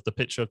photo is of the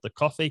picture of the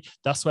coffee.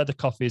 That's where the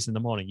coffee is in the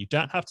morning. You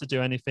don't have to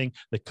do anything.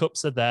 The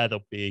cups are there.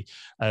 There'll be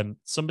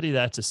somebody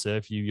there to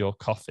serve you your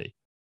coffee.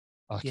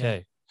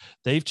 Okay. Yeah.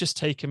 They've just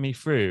taken me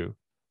through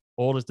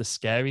all of the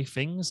scary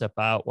things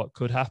about what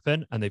could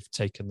happen, and they've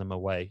taken them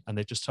away. And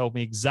they've just told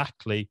me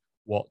exactly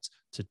what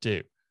to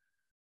do.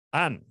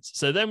 And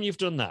so then you've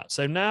done that.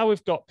 So now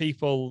we've got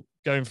people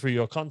going through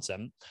your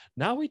content.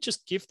 Now we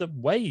just give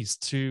them ways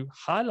to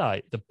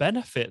highlight the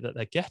benefit that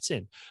they're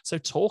getting. So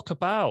talk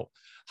about,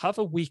 have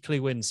a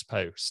weekly wins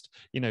post,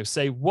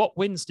 say, what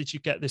wins did you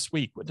get this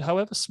week,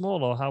 however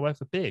small or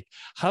however big.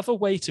 Have a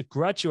way to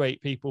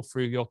graduate people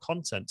through your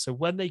content. So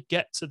when they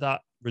get to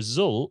that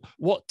result,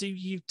 what do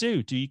you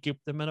do? Do you give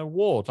them an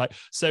award?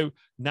 So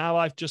now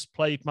I've just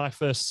played my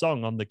first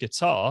song on the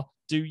guitar.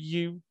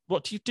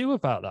 What do you do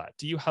about that?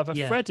 Do you have a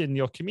thread in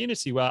your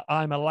community where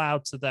I'm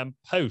allowed to then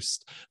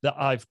post that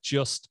I've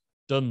just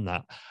done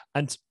that?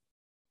 And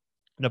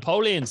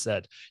Napoleon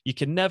said, you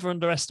can never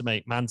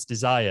underestimate man's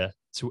desire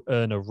to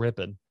earn a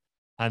ribbon.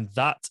 And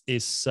that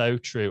is so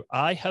true.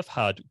 I have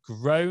had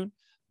grown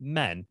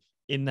men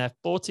in their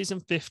 40s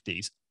and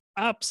 50s,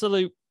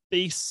 absolute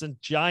beasts and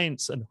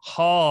giants and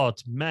hard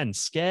men,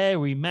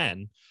 scary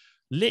men,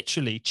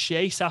 literally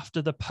chase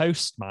after the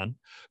postman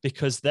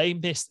because they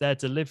missed their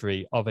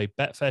delivery of a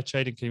Betfair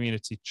Trading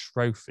Community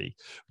trophy,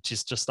 which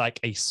is just like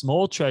a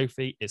small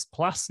trophy. It's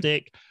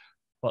plastic,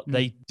 but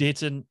they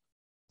didn't,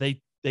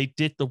 they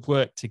did the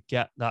work to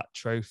get that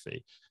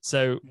trophy.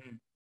 So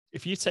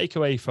if you take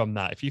away from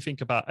that, if you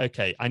think about,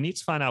 okay, I need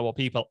to find out what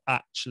people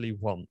actually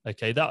want,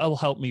 okay, that'll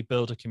help me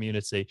build a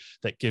community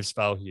that gives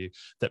value,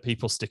 that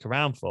people stick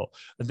around for.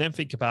 And then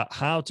think about,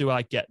 how do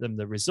I get them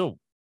the result?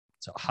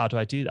 So how do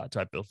I do that? Do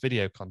I build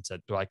video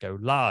content? Do I go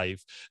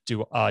live?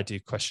 Do I do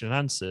question and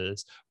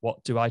answers?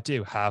 What do I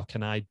do? How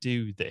can I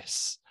do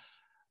this?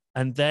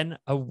 And then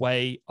a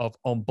way of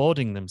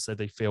onboarding them so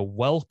they feel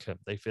welcome,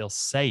 they feel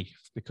safe,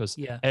 because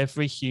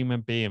every human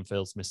being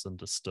feels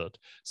misunderstood.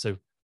 So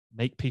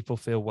make people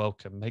feel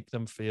welcome, make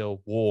them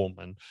feel warm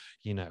and,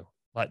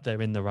 like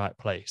they're in the right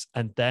place.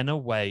 And then a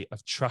way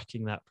of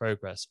tracking that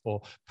progress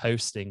or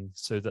posting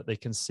so that they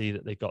can see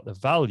that they got the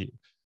value.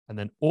 And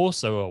then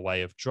also a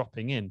way of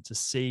dropping in to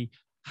see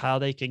how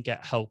they can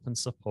get help and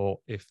support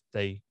if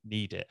they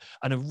need it.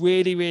 And a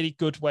really, really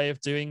good way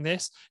of doing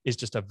this is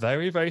just a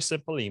very, very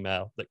simple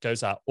email that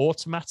goes out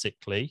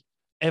automatically.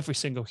 Every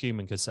single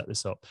human can set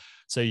this up.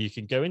 So you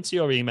can go into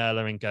your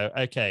emailer and go,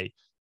 okay,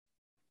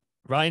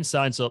 Ryan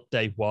signs up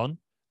day 1.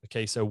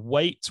 Okay, so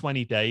wait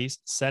 20 days,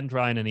 send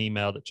Ryan an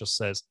email that just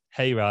says,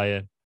 hey,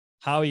 Ryan,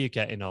 how are you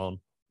getting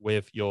on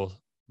with your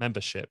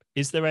membership?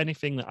 Is there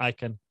anything that I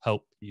can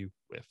help you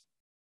with?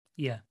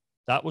 Yeah.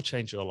 That will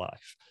change your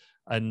life.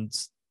 And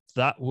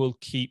that will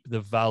keep the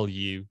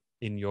value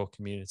in your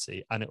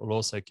community. And it will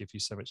also give you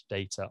so much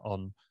data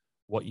on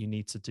what you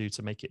need to do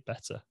to make it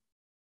better.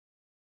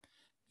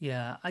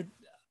 Yeah,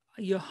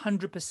 you're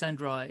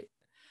 100% right.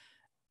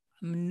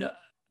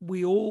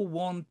 We all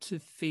want to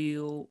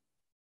feel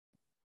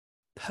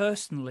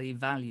personally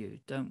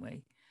valued, don't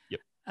we? Yep.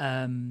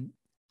 And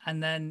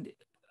then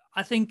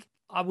I think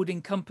I would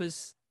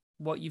encompass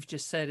what you've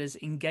just said as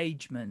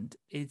engagement.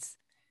 It's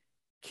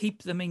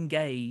keep them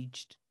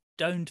engaged.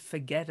 Don't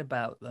forget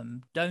about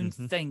them. Don't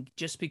think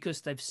just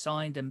because they've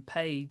signed and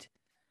paid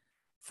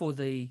for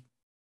the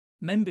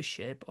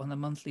membership on a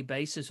monthly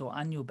basis or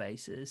annual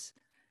basis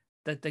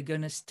that they're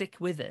going to stick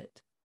with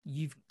it.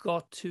 You've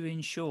got to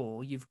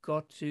ensure, you've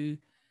got to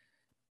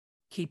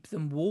keep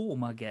them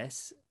warm, I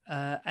guess,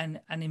 and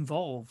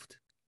involved.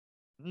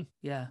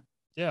 Yeah.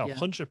 Yeah,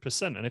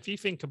 100%. And if you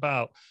think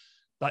about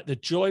like the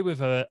joy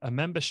with a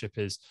membership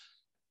is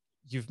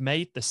you've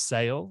made the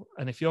sale.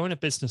 And if you're in a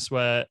business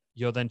where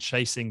you're then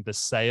chasing the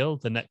sale,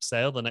 the next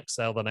sale, the next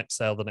sale, the next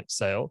sale, the next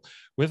sale,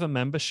 with a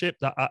membership,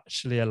 that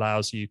actually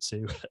allows you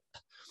to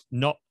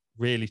not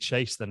really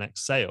chase the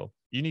next sale.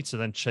 You need to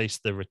then chase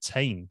the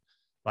retain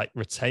like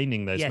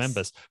retaining those Yes.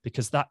 members,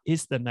 because that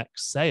is the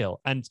next sale.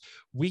 And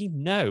we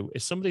know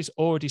if somebody's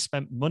already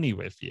spent money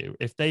with you,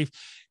 if they've,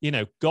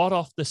 got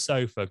off the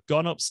sofa,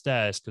 gone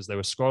upstairs because they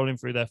were scrolling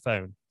through their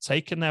phone,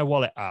 taken their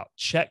wallet out,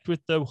 checked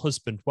with their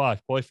husband,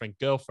 wife, boyfriend,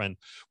 girlfriend,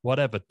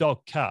 whatever,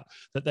 dog, cat,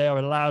 that they are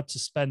allowed to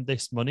spend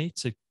this money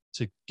to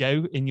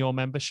go in your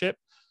membership,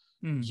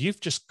 you've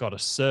just got to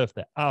serve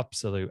the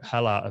absolute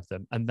hell out of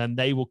them. And then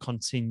they will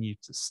continue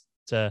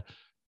to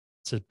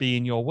be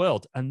in your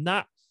world. And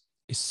that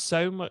is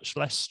so much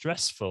less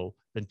stressful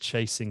than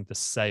chasing the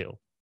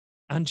sale.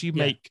 And you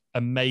make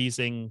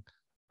amazing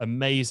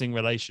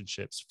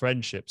relationships,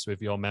 friendships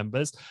with your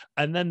members.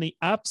 And then the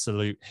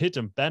absolute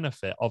hidden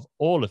benefit of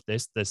all of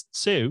this, there's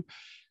two,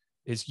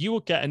 is you will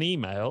get an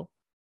email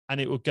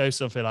and it will go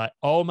something like,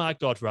 oh my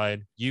God,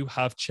 Ryan, you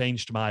have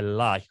changed my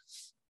life.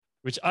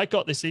 Which I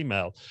got this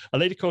email. A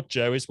lady called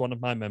Jo is one of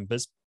my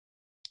members.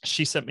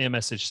 She sent me a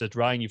message, said,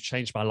 Ryan, you've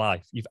changed my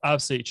life. You've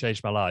absolutely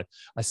changed my life.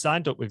 I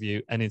signed up with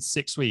you, and in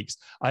 6 weeks,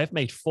 I have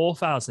made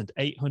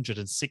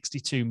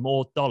 $4,862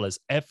 more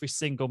every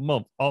single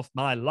month of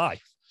my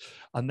life.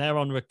 And they're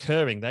on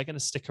recurring. They're going to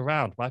stick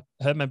around.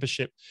 Her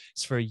membership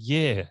is for a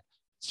year.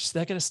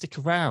 They're going to stick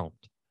around.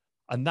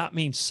 And that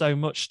means so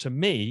much to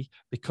me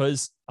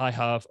because I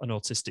have an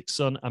autistic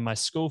son and my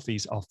school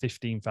fees are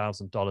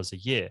 $15,000 a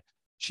year.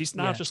 She's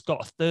now just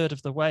got a third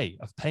of the way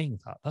of paying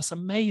that. That's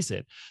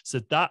amazing.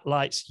 So that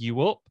lights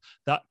you up.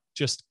 That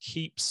just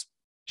keeps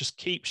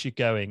you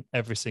going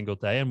every single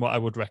day. And what I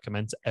would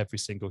recommend to every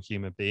single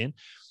human being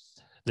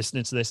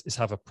listening to this is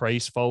have a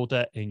praise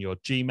folder in your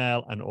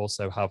Gmail and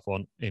also have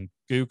one in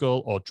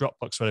Google or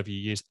Dropbox, whatever you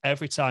use.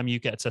 Every time you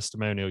get a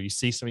testimonial, you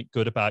see something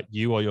good about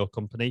you or your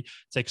company,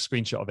 take a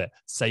screenshot of it,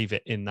 save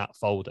it in that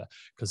folder,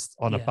 because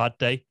on a bad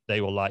day, they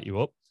will light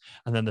you up.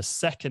 And then the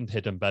second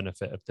hidden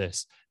benefit of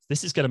this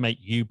is going to make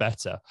you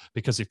better,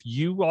 because if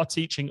you are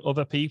teaching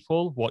other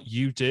people what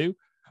you do,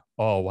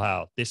 oh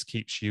wow, this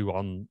keeps you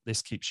on it.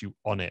 This keeps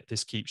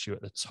you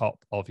at the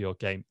top of your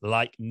game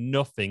like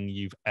nothing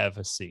you've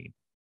ever seen.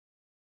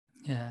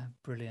 Yeah,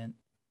 brilliant.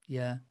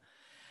 Yeah.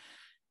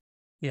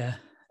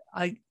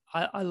 I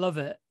love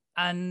it.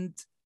 And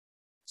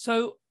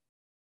so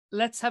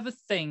let's have a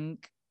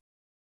think.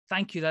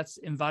 Thank you. That's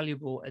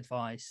invaluable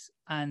advice.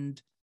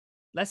 And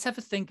let's have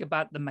a think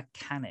about the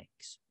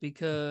mechanics,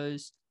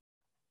 because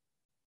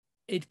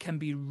it can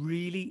be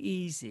really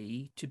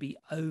easy to be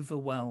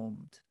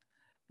overwhelmed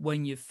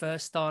when you're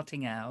first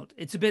starting out.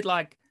 It's a bit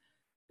like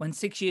when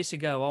 6 years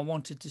ago I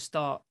wanted to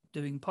start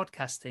doing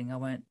podcasting. I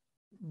went,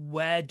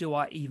 where do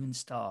I even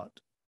start?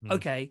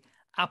 Okay,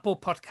 Apple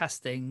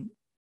podcasting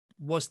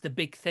was the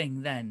big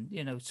thing then.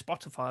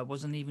 Spotify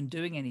wasn't even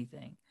doing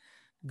anything.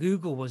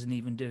 Google wasn't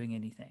even doing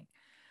anything.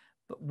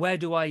 But where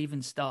do I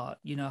even start?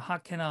 How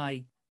can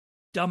I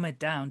dumb it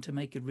down to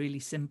make it really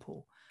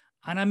simple?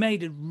 And I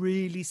made it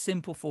really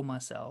simple for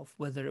myself,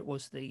 whether it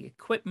was the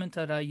equipment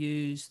that I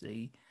used,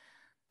 the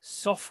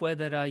software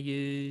that I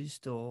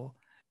used, or,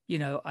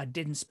 I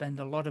didn't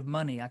spend a lot of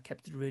money. I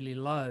kept it really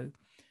low.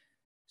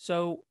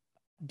 So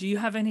do you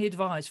have any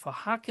advice for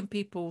how can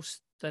people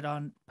that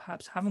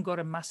perhaps haven't got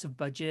a massive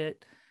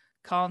budget,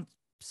 can't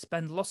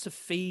spend lots of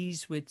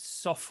fees with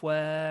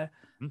software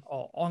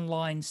or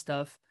online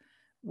stuff,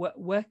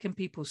 where can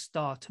people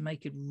start to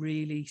make it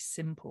really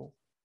simple?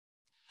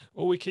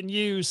 Well, we can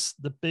use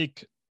the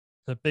big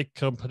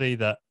company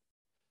that,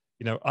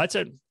 I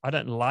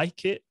don't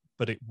like it,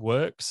 but it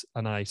works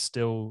and I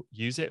still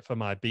use it for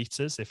my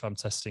betas if I'm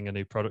testing a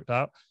new product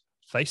out.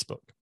 Facebook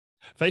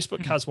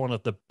has one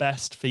of the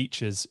best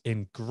features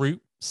in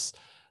groups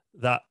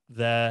that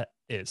there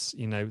is.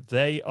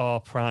 They are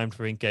primed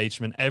for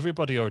engagement.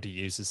 Everybody already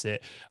uses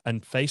it.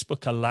 And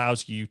Facebook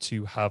allows you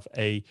to have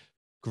a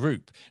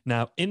group.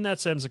 Now, in their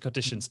terms and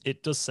conditions,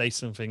 it does say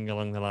something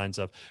along the lines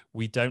of,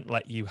 we don't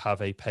let you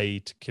have a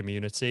paid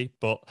community,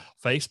 but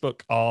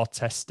Facebook are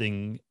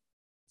taking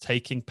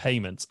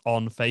payments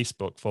on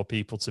Facebook for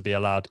people to be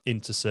allowed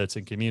into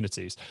certain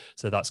communities.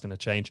 So that's going to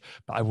change,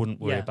 but I wouldn't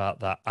worry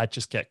about that. I'd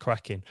just get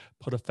cracking,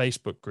 put a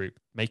Facebook group,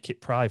 make it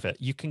private.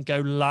 You can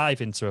go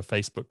live into a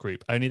Facebook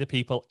group. Only the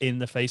people in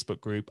the Facebook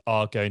group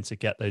are going to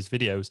get those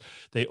videos.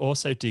 They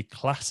also do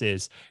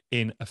classes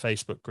in a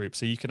Facebook group.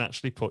 So you can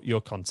actually put your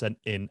content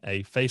in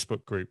a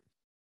Facebook group.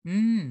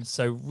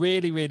 So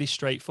really, really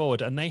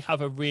straightforward. And they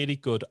have a really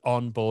good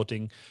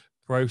onboarding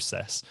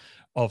process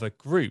of a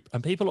group,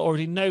 and people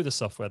already know the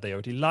software, they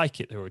already like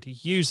it, they already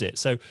use it.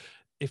 So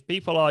if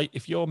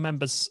your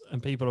members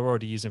and people are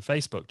already using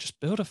Facebook, just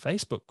build a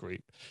Facebook group.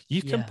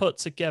 You can put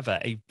together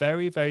a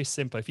very, very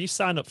simple, if you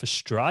sign up for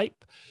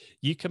Stripe,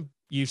 you can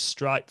use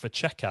Stripe for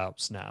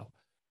checkouts now.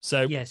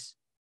 So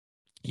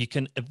you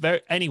can,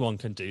 anyone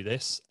can do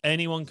this.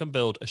 Anyone can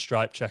build a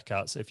Stripe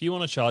checkout. So if you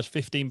want to charge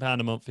 £15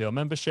 a month for your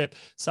membership,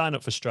 sign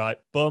up for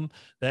Stripe, boom,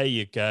 there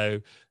you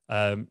go.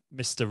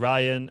 Mr.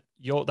 Ryan,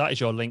 that is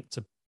your link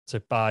to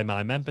buy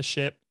my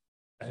membership.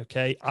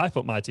 Okay, I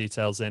put my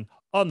details in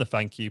on the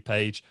thank you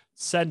page.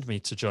 Send me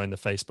to join the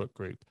Facebook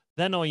group.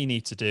 Then all you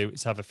need to do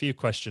is have a few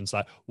questions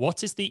like,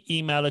 what is the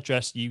email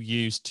address you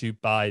use to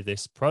buy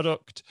this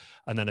product?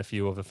 And then a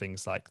few other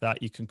things like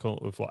that. You can come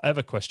up with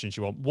whatever questions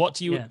you want. What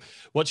do you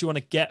want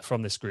to get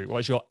from this group? What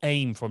is your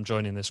aim from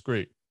joining this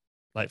group?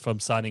 Like from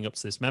signing up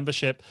to this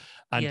membership?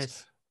 And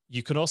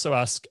you can also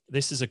ask,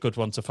 this is a good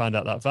one to find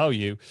out that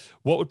value.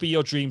 What would be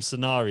your dream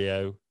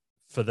scenario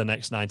for the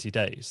next 90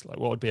 days? Like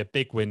what would be a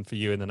big win for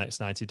you in the next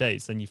 90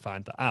 days? Then you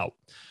find that out.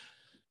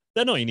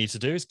 Then all you need to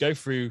do is go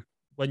through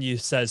when you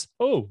says,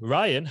 oh,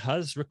 Ryan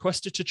has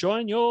requested to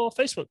join your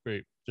Facebook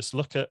group. Just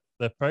look at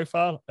the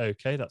profile.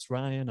 Okay, that's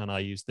Ryan. And I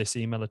use this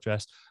email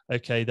address.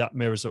 Okay, that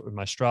mirrors up with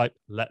my Stripe.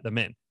 Let them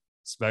in.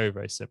 It's very,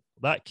 very simple.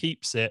 That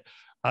keeps it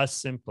as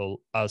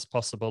simple as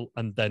possible.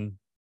 And then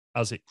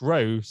as it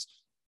grows,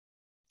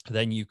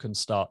 then you can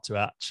start to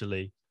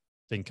actually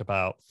think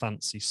about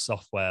fancy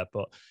software.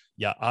 But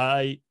yeah,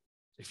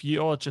 if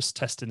you're just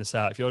testing this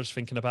out, if you're just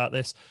thinking about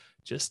this,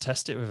 just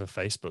test it with a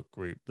Facebook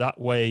group.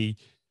 That way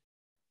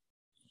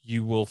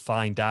you will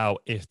find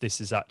out if this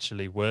is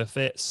actually worth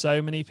it.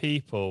 So many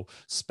people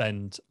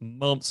spend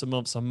months and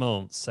months and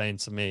months saying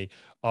to me,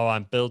 oh,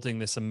 I'm building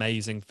this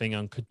amazing thing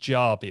on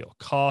Kajabi or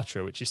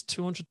Kartra, which is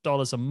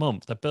 $200 a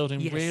month. They're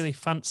building really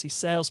fancy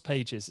sales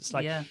pages. It's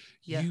like,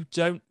 you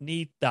don't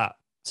need that.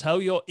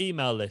 Tell your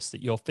email list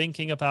that you're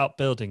thinking about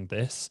building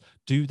this.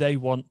 Do they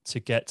want to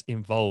get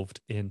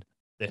involved in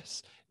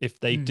this? If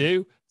they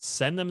do,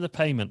 send them the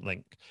payment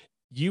link.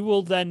 You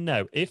will then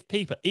know if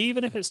people,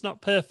 even if it's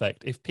not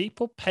perfect, if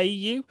people pay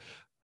you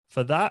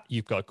for that,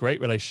 you've got a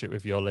great relationship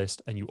with your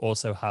list, and you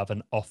also have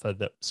an offer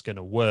that's going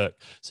to work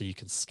so you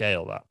can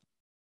scale that.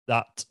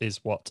 That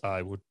is what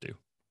I would do.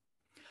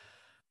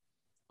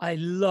 I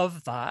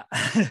love that.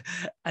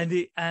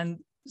 and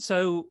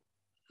so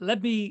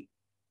let me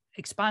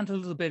expand a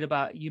little bit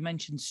about, you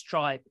mentioned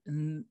Stripe,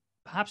 and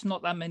perhaps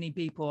not that many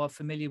people are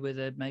familiar with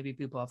it. Maybe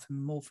people are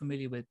more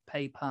familiar with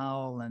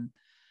PayPal, and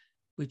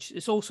which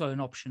is also an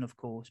option, of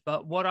course.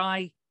 But what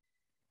I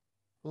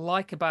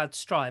like about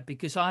Stripe,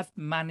 because I've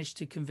managed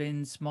to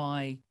convince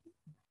my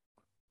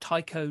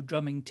taiko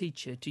drumming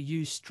teacher to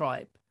use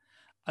Stripe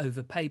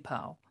over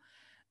PayPal.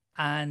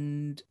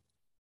 And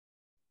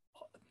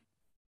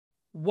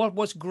what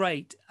was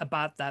great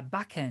about that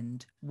back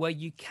end, where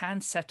you can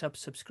set up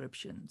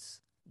subscriptions,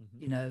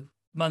 you know,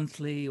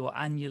 monthly or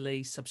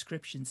annually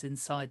subscriptions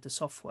inside the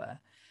software.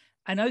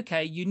 And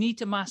okay, you need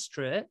to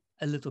master it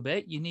a little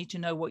bit. You need to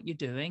know what you're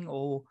doing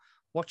or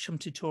watch some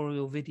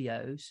tutorial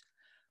videos.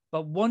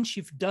 But once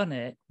you've done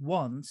it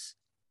once,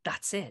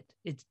 that's it.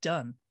 It's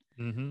done.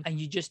 And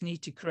you just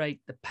need to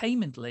create the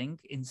payment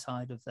link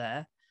inside of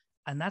there.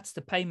 And that's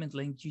the payment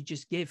link you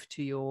just give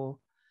to your,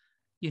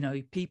 you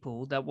know,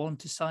 people that want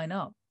to sign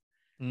up.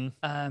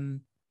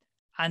 And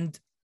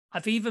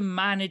I've even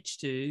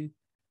managed to,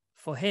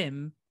 for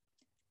him,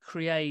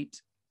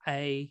 create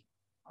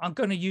I'm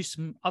going to use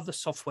some other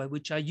software,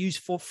 which I use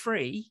for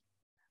free,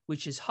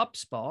 which is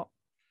HubSpot,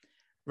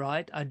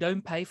 right? I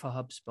don't pay for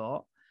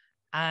HubSpot.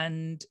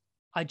 And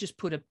I just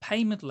put a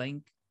payment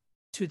link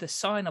to the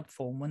sign up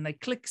form. When they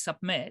click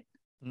submit,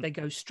 they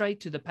go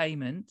straight to the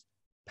payment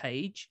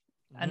page,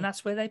 and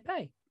that's where they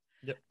pay.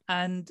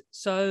 And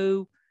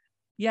so,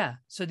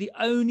 so the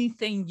only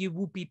thing you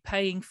will be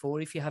paying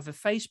for if you have a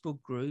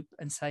Facebook group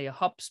and say a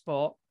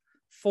HubSpot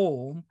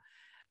form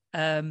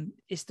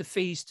is the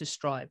fees to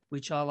Stripe,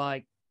 which are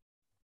like,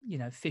 you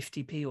know,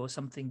 50p or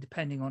something,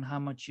 depending on how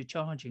much you're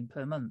charging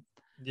per month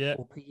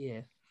or per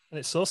year. And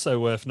it's also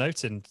worth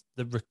noting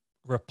the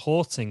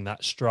reporting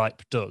that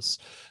Stripe does.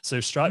 So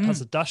Stripe has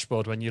a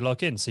dashboard when you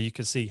log in, so you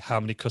can see how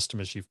many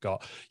customers you've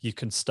got. You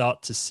can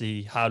start to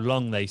see how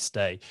long they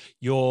stay,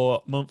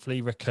 your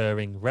monthly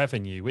recurring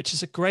revenue, which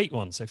is a great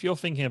one. So if you're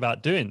thinking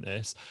about doing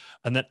this,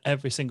 and then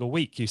every single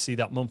week you see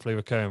that monthly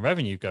recurring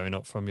revenue going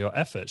up from your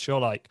efforts,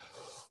 you're like,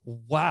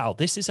 wow,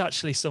 this is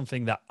actually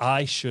something that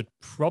I should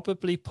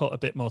probably put a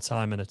bit more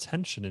time and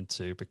attention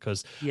into,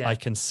 because I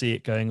can see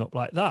it going up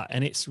like that.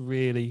 And it's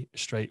really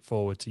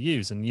straightforward to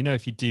use. And, you know,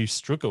 if you do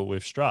struggle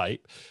with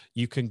Stripe,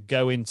 you can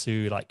go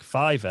into like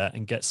Fiverr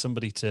and get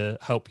somebody to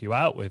help you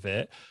out with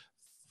it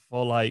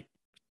for like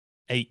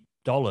 $8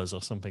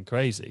 or something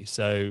crazy.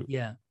 So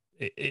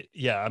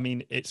I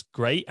mean, it's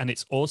great. And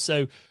it's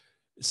also,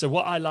 so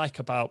what I like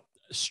about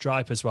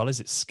Stripe as well is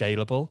it's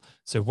scalable.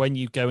 So when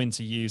you go in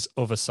to use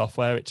other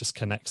software, it just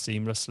connects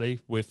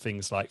seamlessly with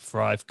things like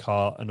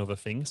Thrivecart and other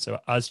things. So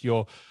as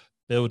you're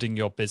building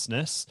your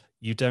business,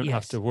 you don't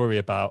have to worry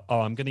about,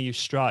 oh, I'm going to use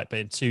Stripe, but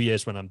in 2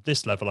 years when I'm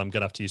this level, I'm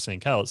going to have to use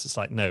something else. It's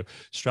like, no,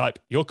 Stripe,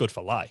 you're good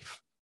for life.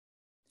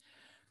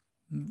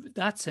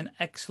 That's an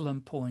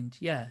excellent point.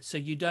 Yeah. So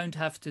you don't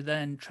have to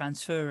then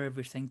transfer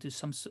everything to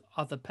some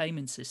other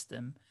payment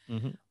system.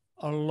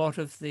 A lot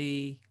of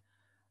the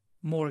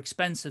more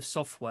expensive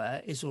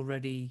software is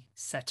already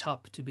set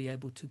up to be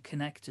able to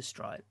connect to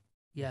Stripe.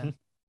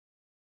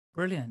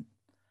 Brilliant.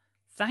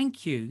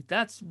 Thank you.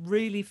 That's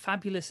really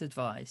fabulous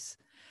advice.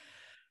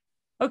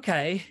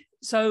 Okay.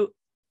 So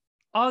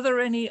are there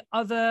any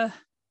other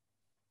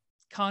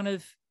kind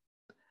of,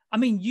 I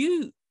mean,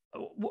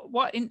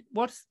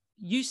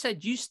 you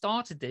said you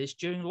started this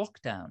during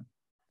lockdown.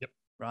 Yep.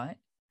 Right.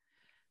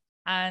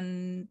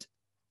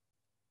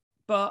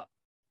 But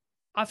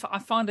I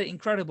find it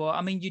incredible.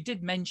 I mean, you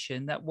did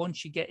mention that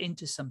once you get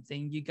into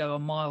something, you go a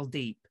mile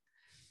deep.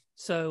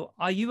 So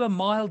are you a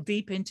mile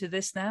deep into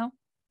this now?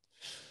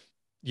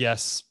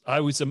 Yes, I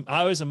was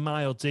a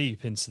mile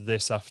deep into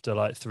this after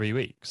like 3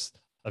 weeks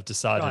of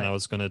deciding I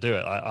was going to do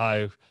it.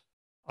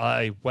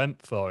 I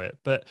went for it.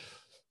 But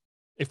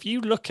if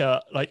you look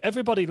at, like,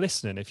 everybody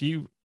listening, if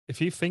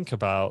you think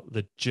about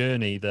the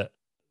journey that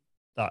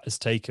has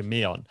taken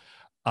me on,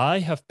 I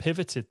have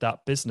pivoted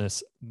that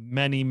business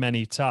many,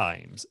 many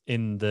times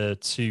in the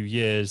 2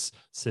 years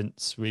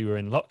since we were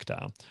in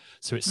lockdown.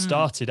 So it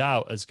started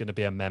out as going to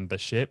be a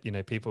membership. You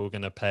know, people were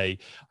going to pay,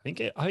 I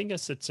think I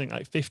said something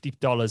like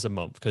 $50 a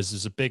month because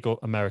there's a big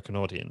American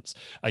audience,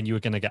 and you were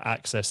going to get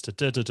access to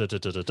da da da da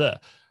da da da.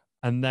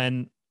 And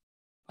then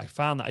I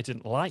found that I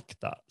didn't like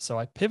that. So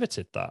I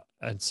pivoted that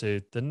and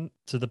to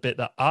the bit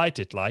that I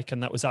did like,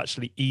 and that was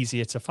actually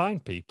easier to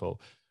find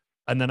people.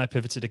 And then I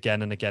pivoted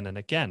again and again and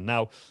again.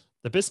 Now,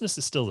 the business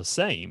is still the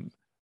same,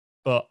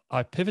 but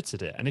I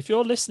pivoted it. And if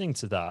you're listening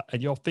to that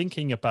and you're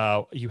thinking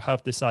about, you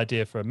have this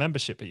idea for a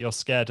membership, but you're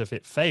scared of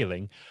it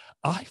failing,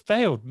 I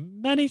failed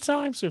many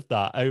times with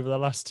that over the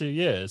last 2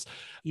 years.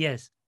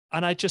 Yes.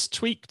 And I just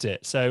tweaked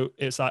it. So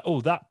it's like,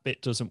 oh, that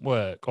bit doesn't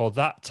work, or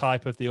that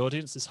type of the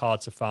audience is hard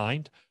to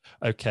find.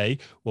 Okay,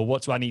 well,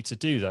 what do I need to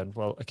do then?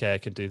 Well, okay, I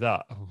can do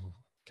that. Oh,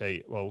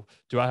 okay, well,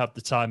 do I have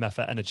the time,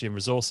 effort, energy, and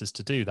resources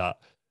to do that?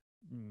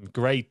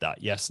 Grade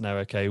that. Yes, no,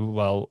 okay,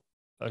 well,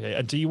 okay.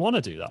 And do you want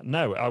to do that?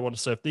 No, I want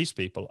to serve these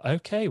people.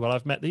 Okay, well,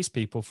 I've met these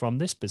people from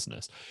this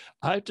business.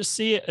 I just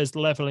see it as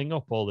leveling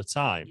up all the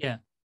time. Yeah.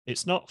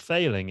 It's not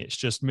failing. It's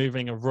just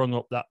moving a rung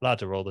up that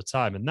ladder all the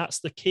time. And that's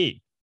the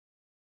key.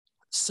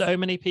 So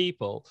many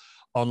people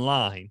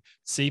online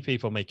see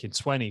people making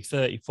 20,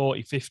 30,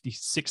 40, 50,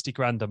 60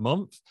 grand a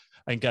month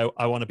and go,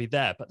 I want to be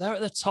there. But they're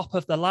at the top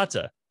of the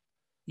ladder.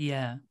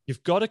 Yeah.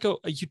 You've got to go.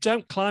 You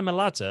don't climb a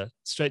ladder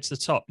straight to the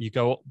top. You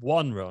go up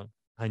one rung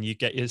and you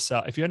get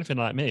yourself, if you're anything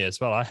like me as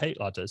well, I hate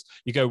ladders.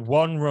 You go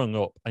one rung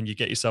up and you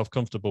get yourself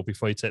comfortable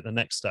before you take the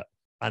next step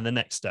and the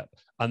next step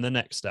and the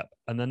next step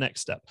and the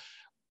next step.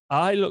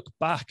 I look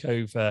back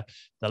over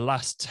the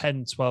last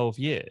 10, 12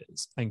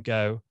 years and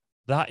go,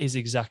 that is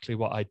exactly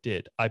what I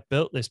did. I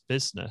built this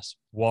business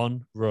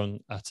one rung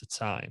at a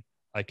time.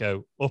 I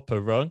go up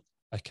a rung.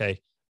 Okay,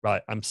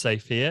 right, I'm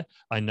safe here.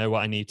 I know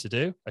what I need to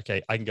do.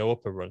 Okay, I can go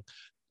up a rung.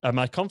 Am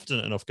I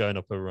confident enough going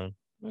up a rung?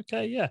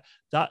 Okay, yeah,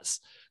 that's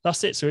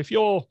it. So if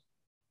you're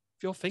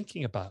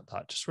thinking about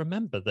that, just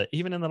remember that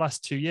even in the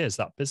last 2 years,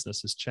 that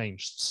business has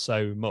changed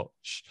so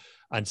much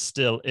and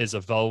still is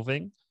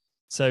evolving.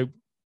 So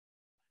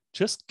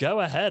just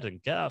go ahead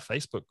and get our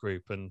Facebook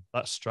group and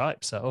that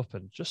Stripe set up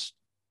and just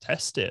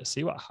test it,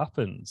 see what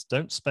happens.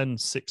 Don't spend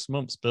 6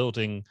 months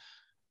building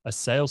a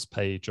sales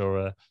page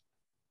or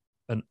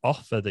an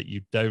offer that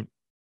you don't.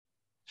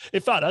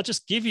 In fact, I'll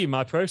just give you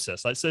my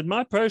process. Like I said,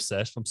 my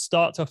process from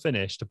start to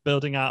finish to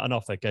building out an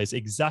offer goes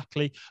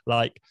exactly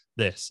like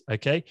this.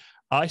 Okay.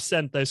 I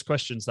send those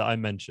questions that I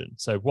mentioned.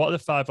 So what are the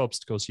 5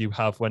 obstacles you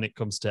have when it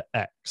comes to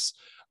X?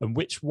 And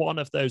which one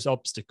of those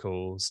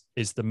obstacles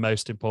is the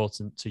most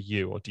important to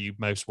you, or do you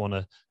most want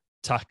to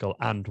tackle,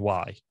 and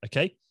why?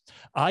 Okay.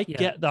 I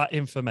get that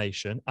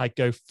information, I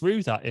go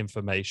through that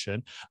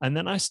information, and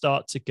then I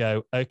start to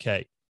go,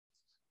 okay,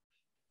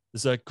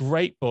 there's a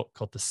great book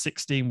called The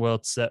 16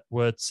 Word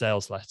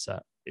Sales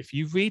Letter. If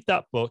you read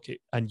that book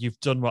and you've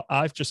done what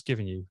I've just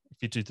given you, if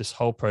you do this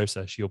whole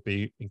process, you'll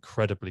be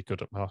incredibly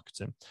good at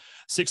marketing.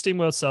 16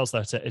 Word Sales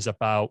Letter is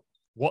about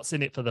what's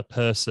in it for the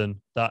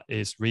person that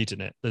is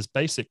reading it. There's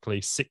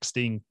basically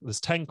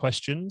 10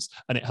 questions,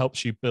 and it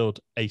helps you build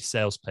a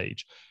sales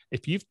page.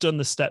 If you've done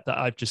the step that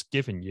I've just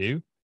given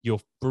you,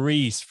 you'll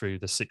breeze through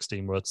the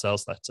 16-word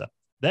sales letter.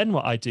 Then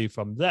what I do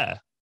from there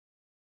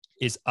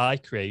is I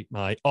create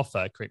my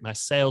offer, create my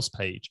sales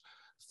page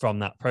from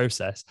that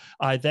process.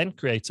 I then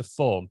create a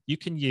form. You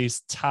can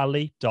use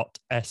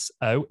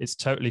tally.so. It's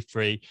totally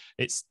free.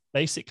 It's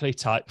basically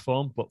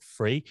Typeform, but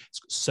free. It's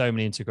got so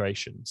many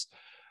integrations.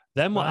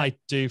 Then what I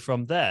do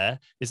from there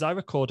is I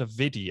record a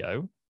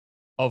video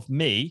of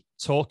me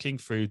talking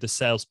through the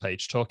sales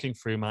page, talking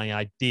through my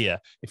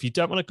idea. If you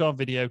don't want to go on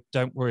video,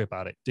 don't worry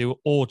about it. Do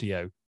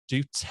audio,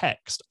 do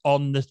text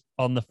on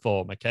the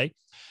form, okay?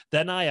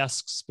 Then I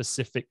ask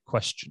specific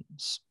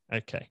questions,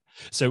 okay?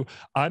 So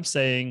I'm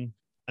saying,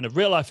 and a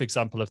real life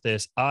example of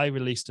this, I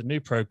released a new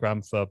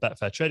program for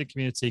Betfair trading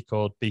community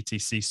called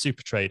BTC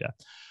Super Trader.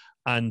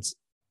 And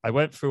I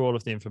went through all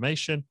of the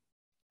information,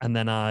 and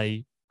then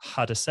I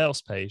had a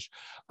sales page.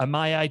 And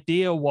my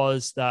idea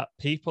was that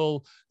there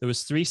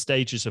was 3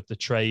 stages of the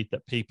trade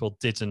that people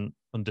didn't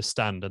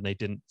understand and they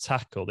didn't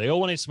tackle. They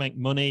all wanted to make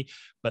money,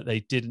 but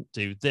they didn't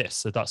do this.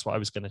 So that's what I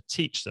was going to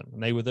teach them.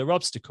 And they were their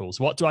obstacles.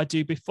 What do I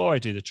do before I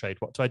do the trade?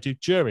 What do I do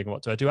during?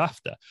 What do I do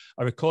after?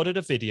 I recorded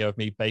a video of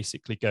me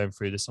basically going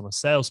through this on a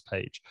sales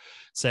page,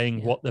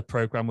 saying what the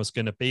program was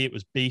going to be. It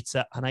was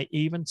beta. And I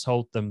even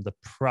told them the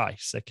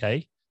price.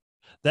 Okay.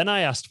 Then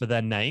I asked for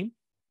their name.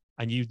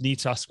 and you need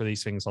to ask for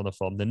these things on the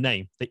form: the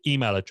name, the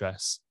email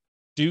address.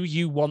 Do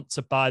you want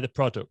to buy the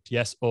product?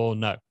 Yes or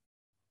no?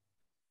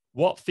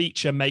 What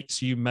feature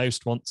makes you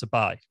most want to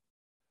buy?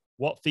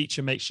 What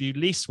feature makes you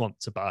least want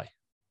to buy?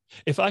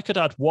 If I could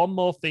add one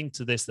more thing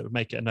to this that would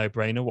make it a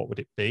no-brainer, what would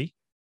it be?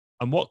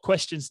 And what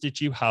questions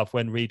did you have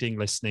when reading,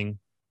 listening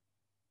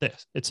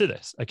to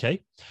this?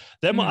 Okay.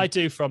 Then what I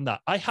do from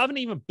that, I haven't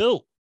even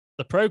built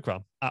the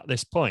program at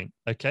this point.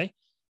 Okay.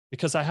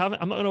 Because I'm not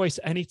going to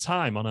waste any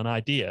time on an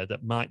idea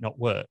that might not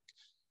work.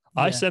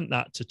 I sent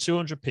that to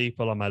 200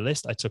 people on my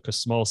list. I took a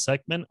small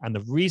segment. And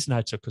the reason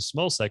I took a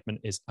small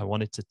segment is I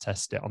wanted to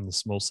test it on the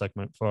small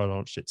segment before I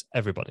launched it to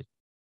everybody.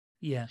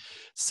 Yeah.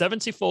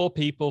 74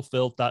 people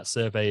filled that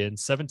survey in.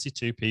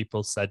 72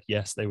 people said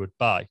yes, they would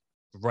buy.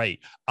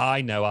 Great.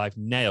 I know I've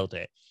nailed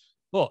it.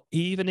 But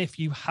even if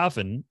you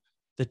haven't,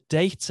 the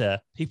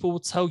data, people will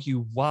tell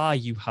you why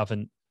you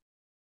haven't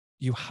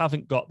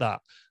got that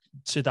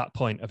to that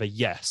point of a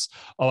yes.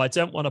 Oh, I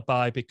don't want to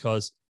buy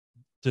because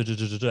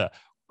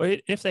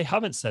if they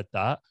haven't said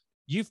that,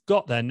 you've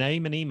got their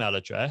name and email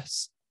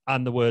address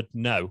and the word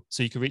no.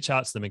 So you can reach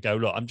out to them and go,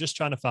 look, I'm just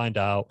trying to find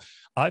out.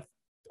 I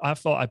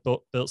thought I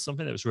built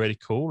something that was really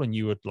cool and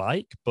you would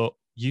like, but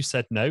you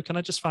said no. Can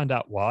I just find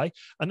out why?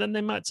 And then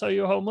they might tell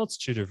you a whole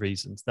multitude of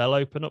reasons. They'll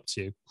open up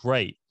to you.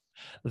 Great.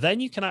 Then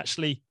you can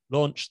actually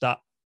launch that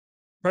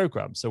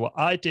program. So what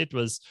I did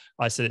was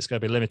I said it's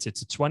going to be limited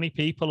to 20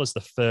 people as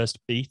the first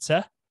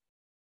beta,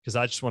 because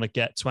I just want to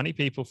get 20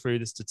 people through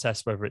this to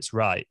test whether it's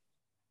right.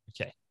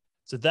 Okay.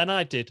 So then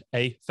I did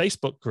a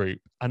Facebook group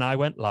and I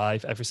went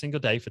live every single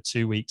day for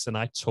 2 weeks and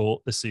I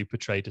taught the Super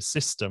Trader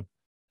system.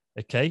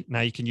 Okay.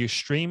 Now you can use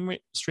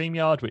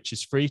StreamYard, which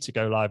is free to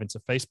go live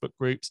into Facebook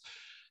groups.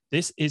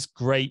 This is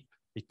great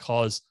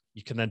because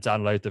you can then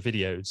download the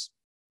videos.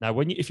 Now,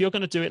 if you're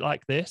going to do it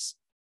like this,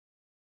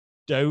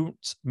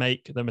 don't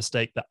make the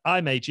mistake that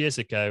I made years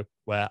ago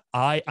where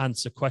I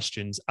answer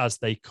questions as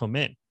they come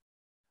in.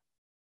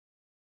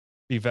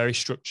 Be very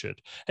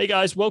structured. Hey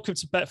guys, welcome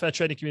to Betfair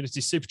Trading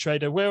Community Super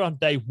Trader. We're on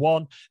day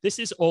 1. This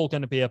is all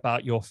going to be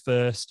about your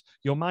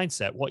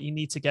mindset, what you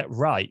need to get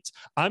right.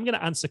 I'm going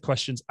to answer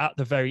questions at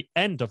the very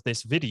end of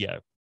this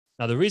video.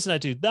 Now, the reason I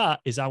do that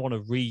is I want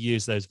to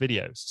reuse those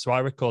videos. So I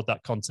record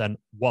that content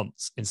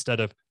once instead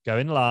of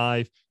going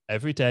live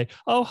every day.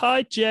 Oh,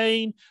 hi,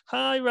 Jane.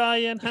 Hi,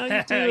 Ryan. How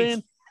you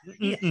doing?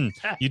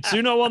 You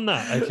do not want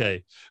that,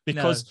 okay?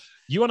 Because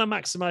you want to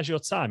maximize your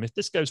time. If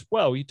this goes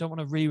well, you don't want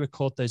to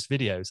re-record those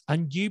videos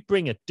and you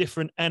bring a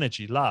different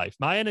energy live.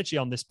 My energy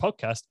on this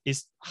podcast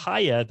is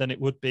higher than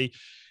it would be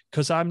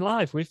because I'm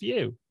live with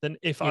you than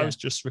if I was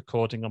just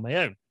recording on my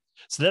own.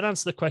 So then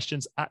answer the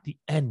questions at the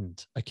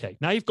end. Okay,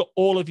 now you've got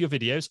all of your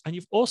videos and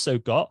you've also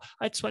got,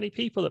 I had 20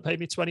 people that paid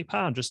me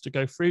 £20 just to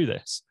go through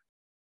this.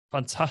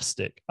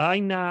 Fantastic. I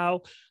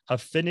now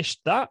have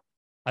finished that.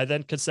 I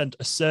then can send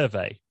a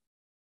survey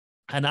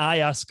and I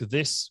ask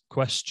this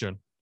question.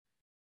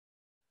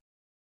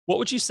 What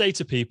would you say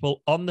to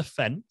people on the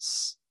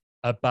fence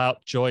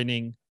about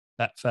joining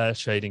Betfair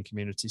Trading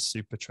Community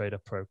Super Trader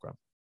Program?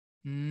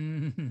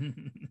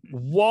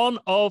 One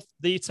of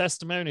the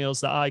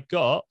testimonials that I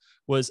got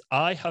was,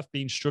 I have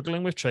been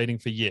struggling with trading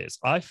for years.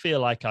 I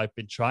feel like I've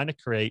been trying to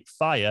create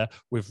fire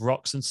with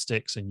rocks and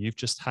sticks, and you've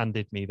just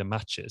handed me the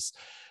matches.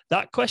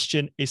 That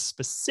question is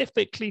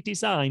specifically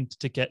designed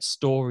to get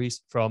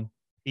stories from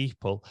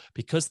people,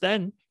 because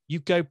then you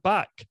go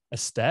back a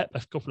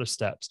couple of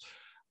steps.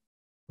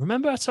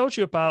 Remember I told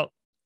you about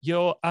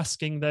you're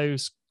asking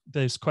those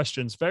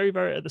questions very,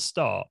 very at the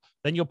start.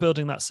 Then you're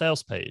building that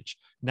sales page.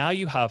 Now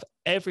you have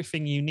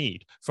everything you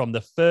need from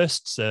the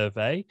first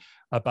survey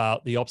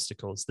about the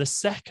obstacles, the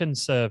second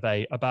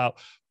survey about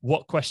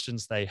what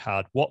questions they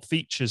had, what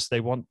features they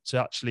want to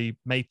actually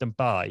make them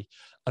buy,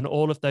 and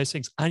all of those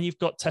things. And you've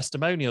got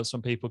testimonials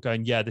from people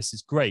going, yeah, this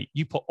is great.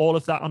 You put all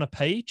of that on a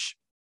page.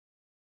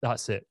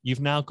 That's it.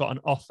 You've now got an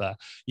offer.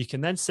 You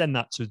can then send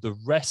that to the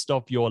rest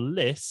of your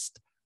list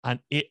and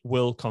it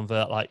will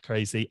convert like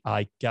crazy.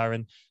 I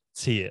guarantee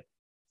it.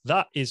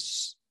 That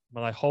is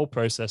my whole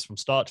process from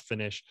start to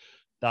finish.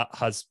 That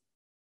has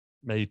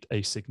made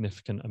a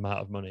significant amount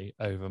of money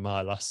over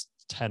my last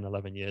 10,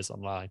 11 years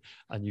online.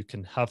 And you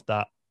can have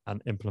that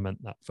and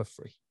implement that for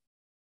free.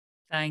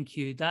 Thank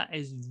you. That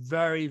is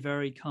very,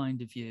 very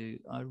kind of you.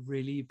 I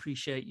really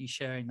appreciate you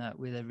sharing that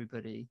with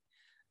everybody.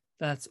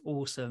 That's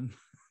awesome.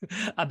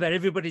 I bet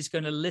everybody's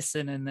going to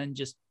listen and then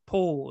just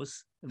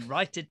pause and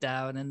write it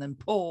down and then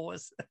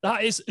pause.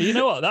 That is, you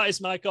know what? That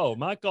is my goal.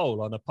 My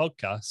goal on a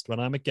podcast when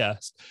I'm a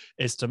guest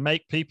is to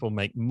make people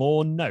make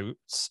more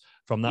notes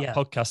from that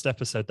podcast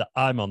episode that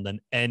I'm on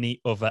than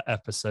any other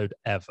episode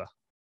ever.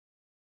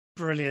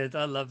 Brilliant.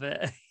 I love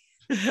it.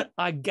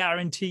 I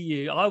guarantee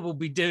you I will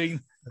be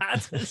doing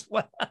that as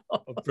well.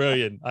 Oh,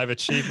 brilliant. I've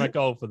achieved my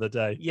goal for the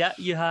day. Yeah,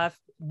 you have.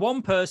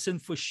 One person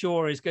for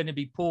sure is going to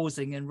be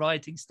pausing and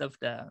writing stuff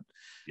down.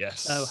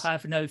 Yes. So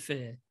have no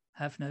fear.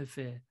 Have no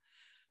fear.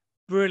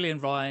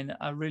 Brilliant, Ryan.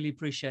 I really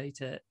appreciate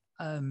it.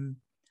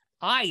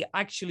 I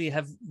actually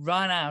have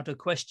run out of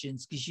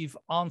questions because you've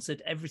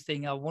answered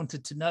everything I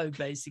wanted to know,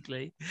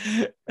 basically.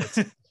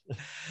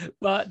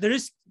 But there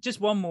is just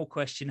one more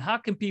question. How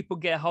can people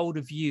get hold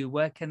of you?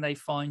 Where can they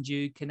find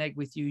you, connect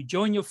with you,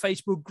 join your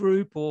Facebook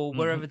group, or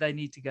wherever they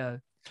need to go?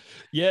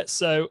 Yeah,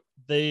 so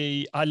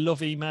I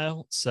love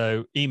email.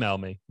 So email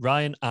me,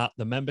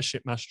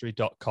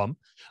 ryan@themembershipmastery.com,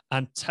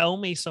 and tell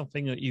me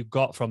something that you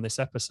got from this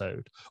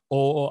episode,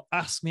 or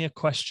ask me a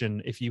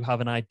question if you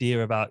have an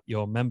idea about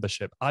your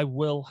membership. I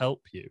will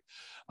help you.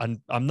 And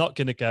I'm not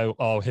going to go,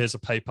 oh, here's a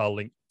PayPal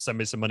link, send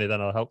me some money,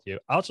 then I'll help you.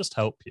 I'll just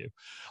help you.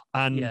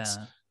 And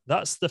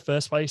that's the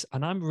first place.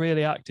 And I'm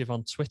really active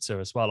on Twitter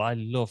as well. I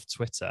love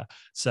Twitter.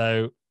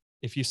 So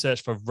if you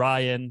search for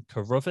Ryan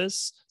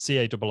Carruthers,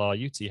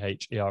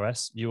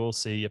 Carruthers, you will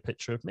see a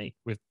picture of me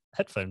with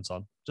headphones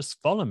on. Just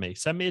follow me.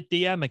 Send me a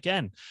DM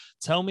again.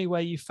 Tell me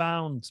where you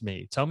found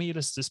me. Tell me you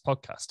listened to this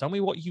podcast. Tell me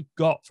what you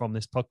got from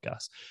this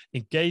podcast.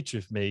 Engage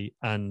with me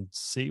and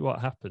see what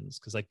happens,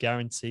 because I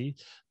guarantee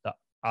that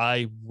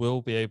I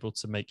will be able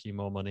to make you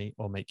more money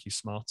or make you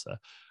smarter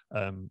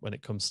when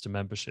it comes to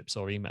memberships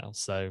or emails.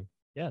 So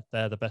yeah,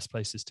 they're the best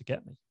places to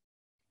get me.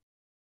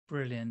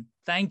 Brilliant.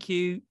 Thank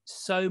you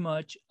so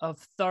much. I've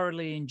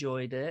thoroughly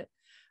enjoyed it.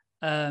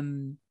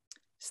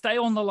 Stay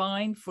on the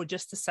line for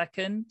just a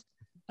second.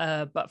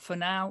 But for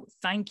now,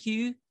 thank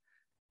you.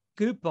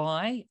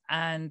 Goodbye.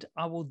 And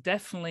I will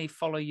definitely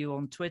follow you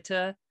on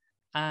Twitter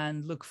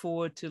and look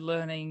forward to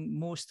learning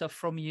more stuff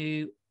from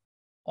you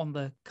on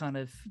the kind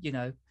of,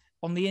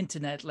 on the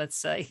internet, let's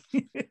say.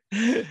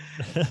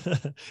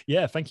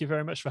 Yeah, thank you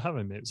very much for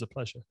having me. It was a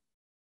pleasure.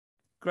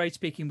 Great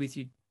speaking with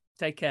you.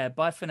 Take care.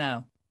 Bye for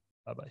now.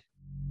 Bye-bye.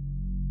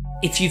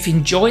 If you've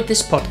enjoyed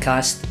this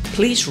podcast,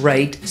 please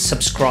rate,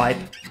 subscribe,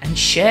 and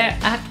share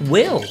at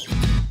will.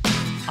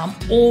 I'm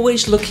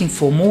always looking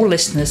for more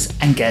listeners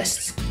and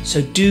guests,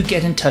 so do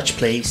get in touch,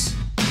 please.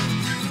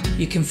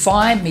 You can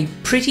find me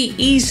pretty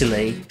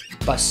easily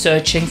by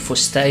searching for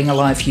Staying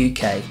Alive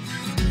UK.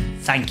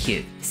 Thank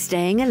you.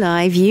 Staying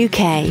Alive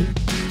UK.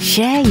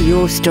 Share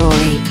your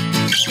story.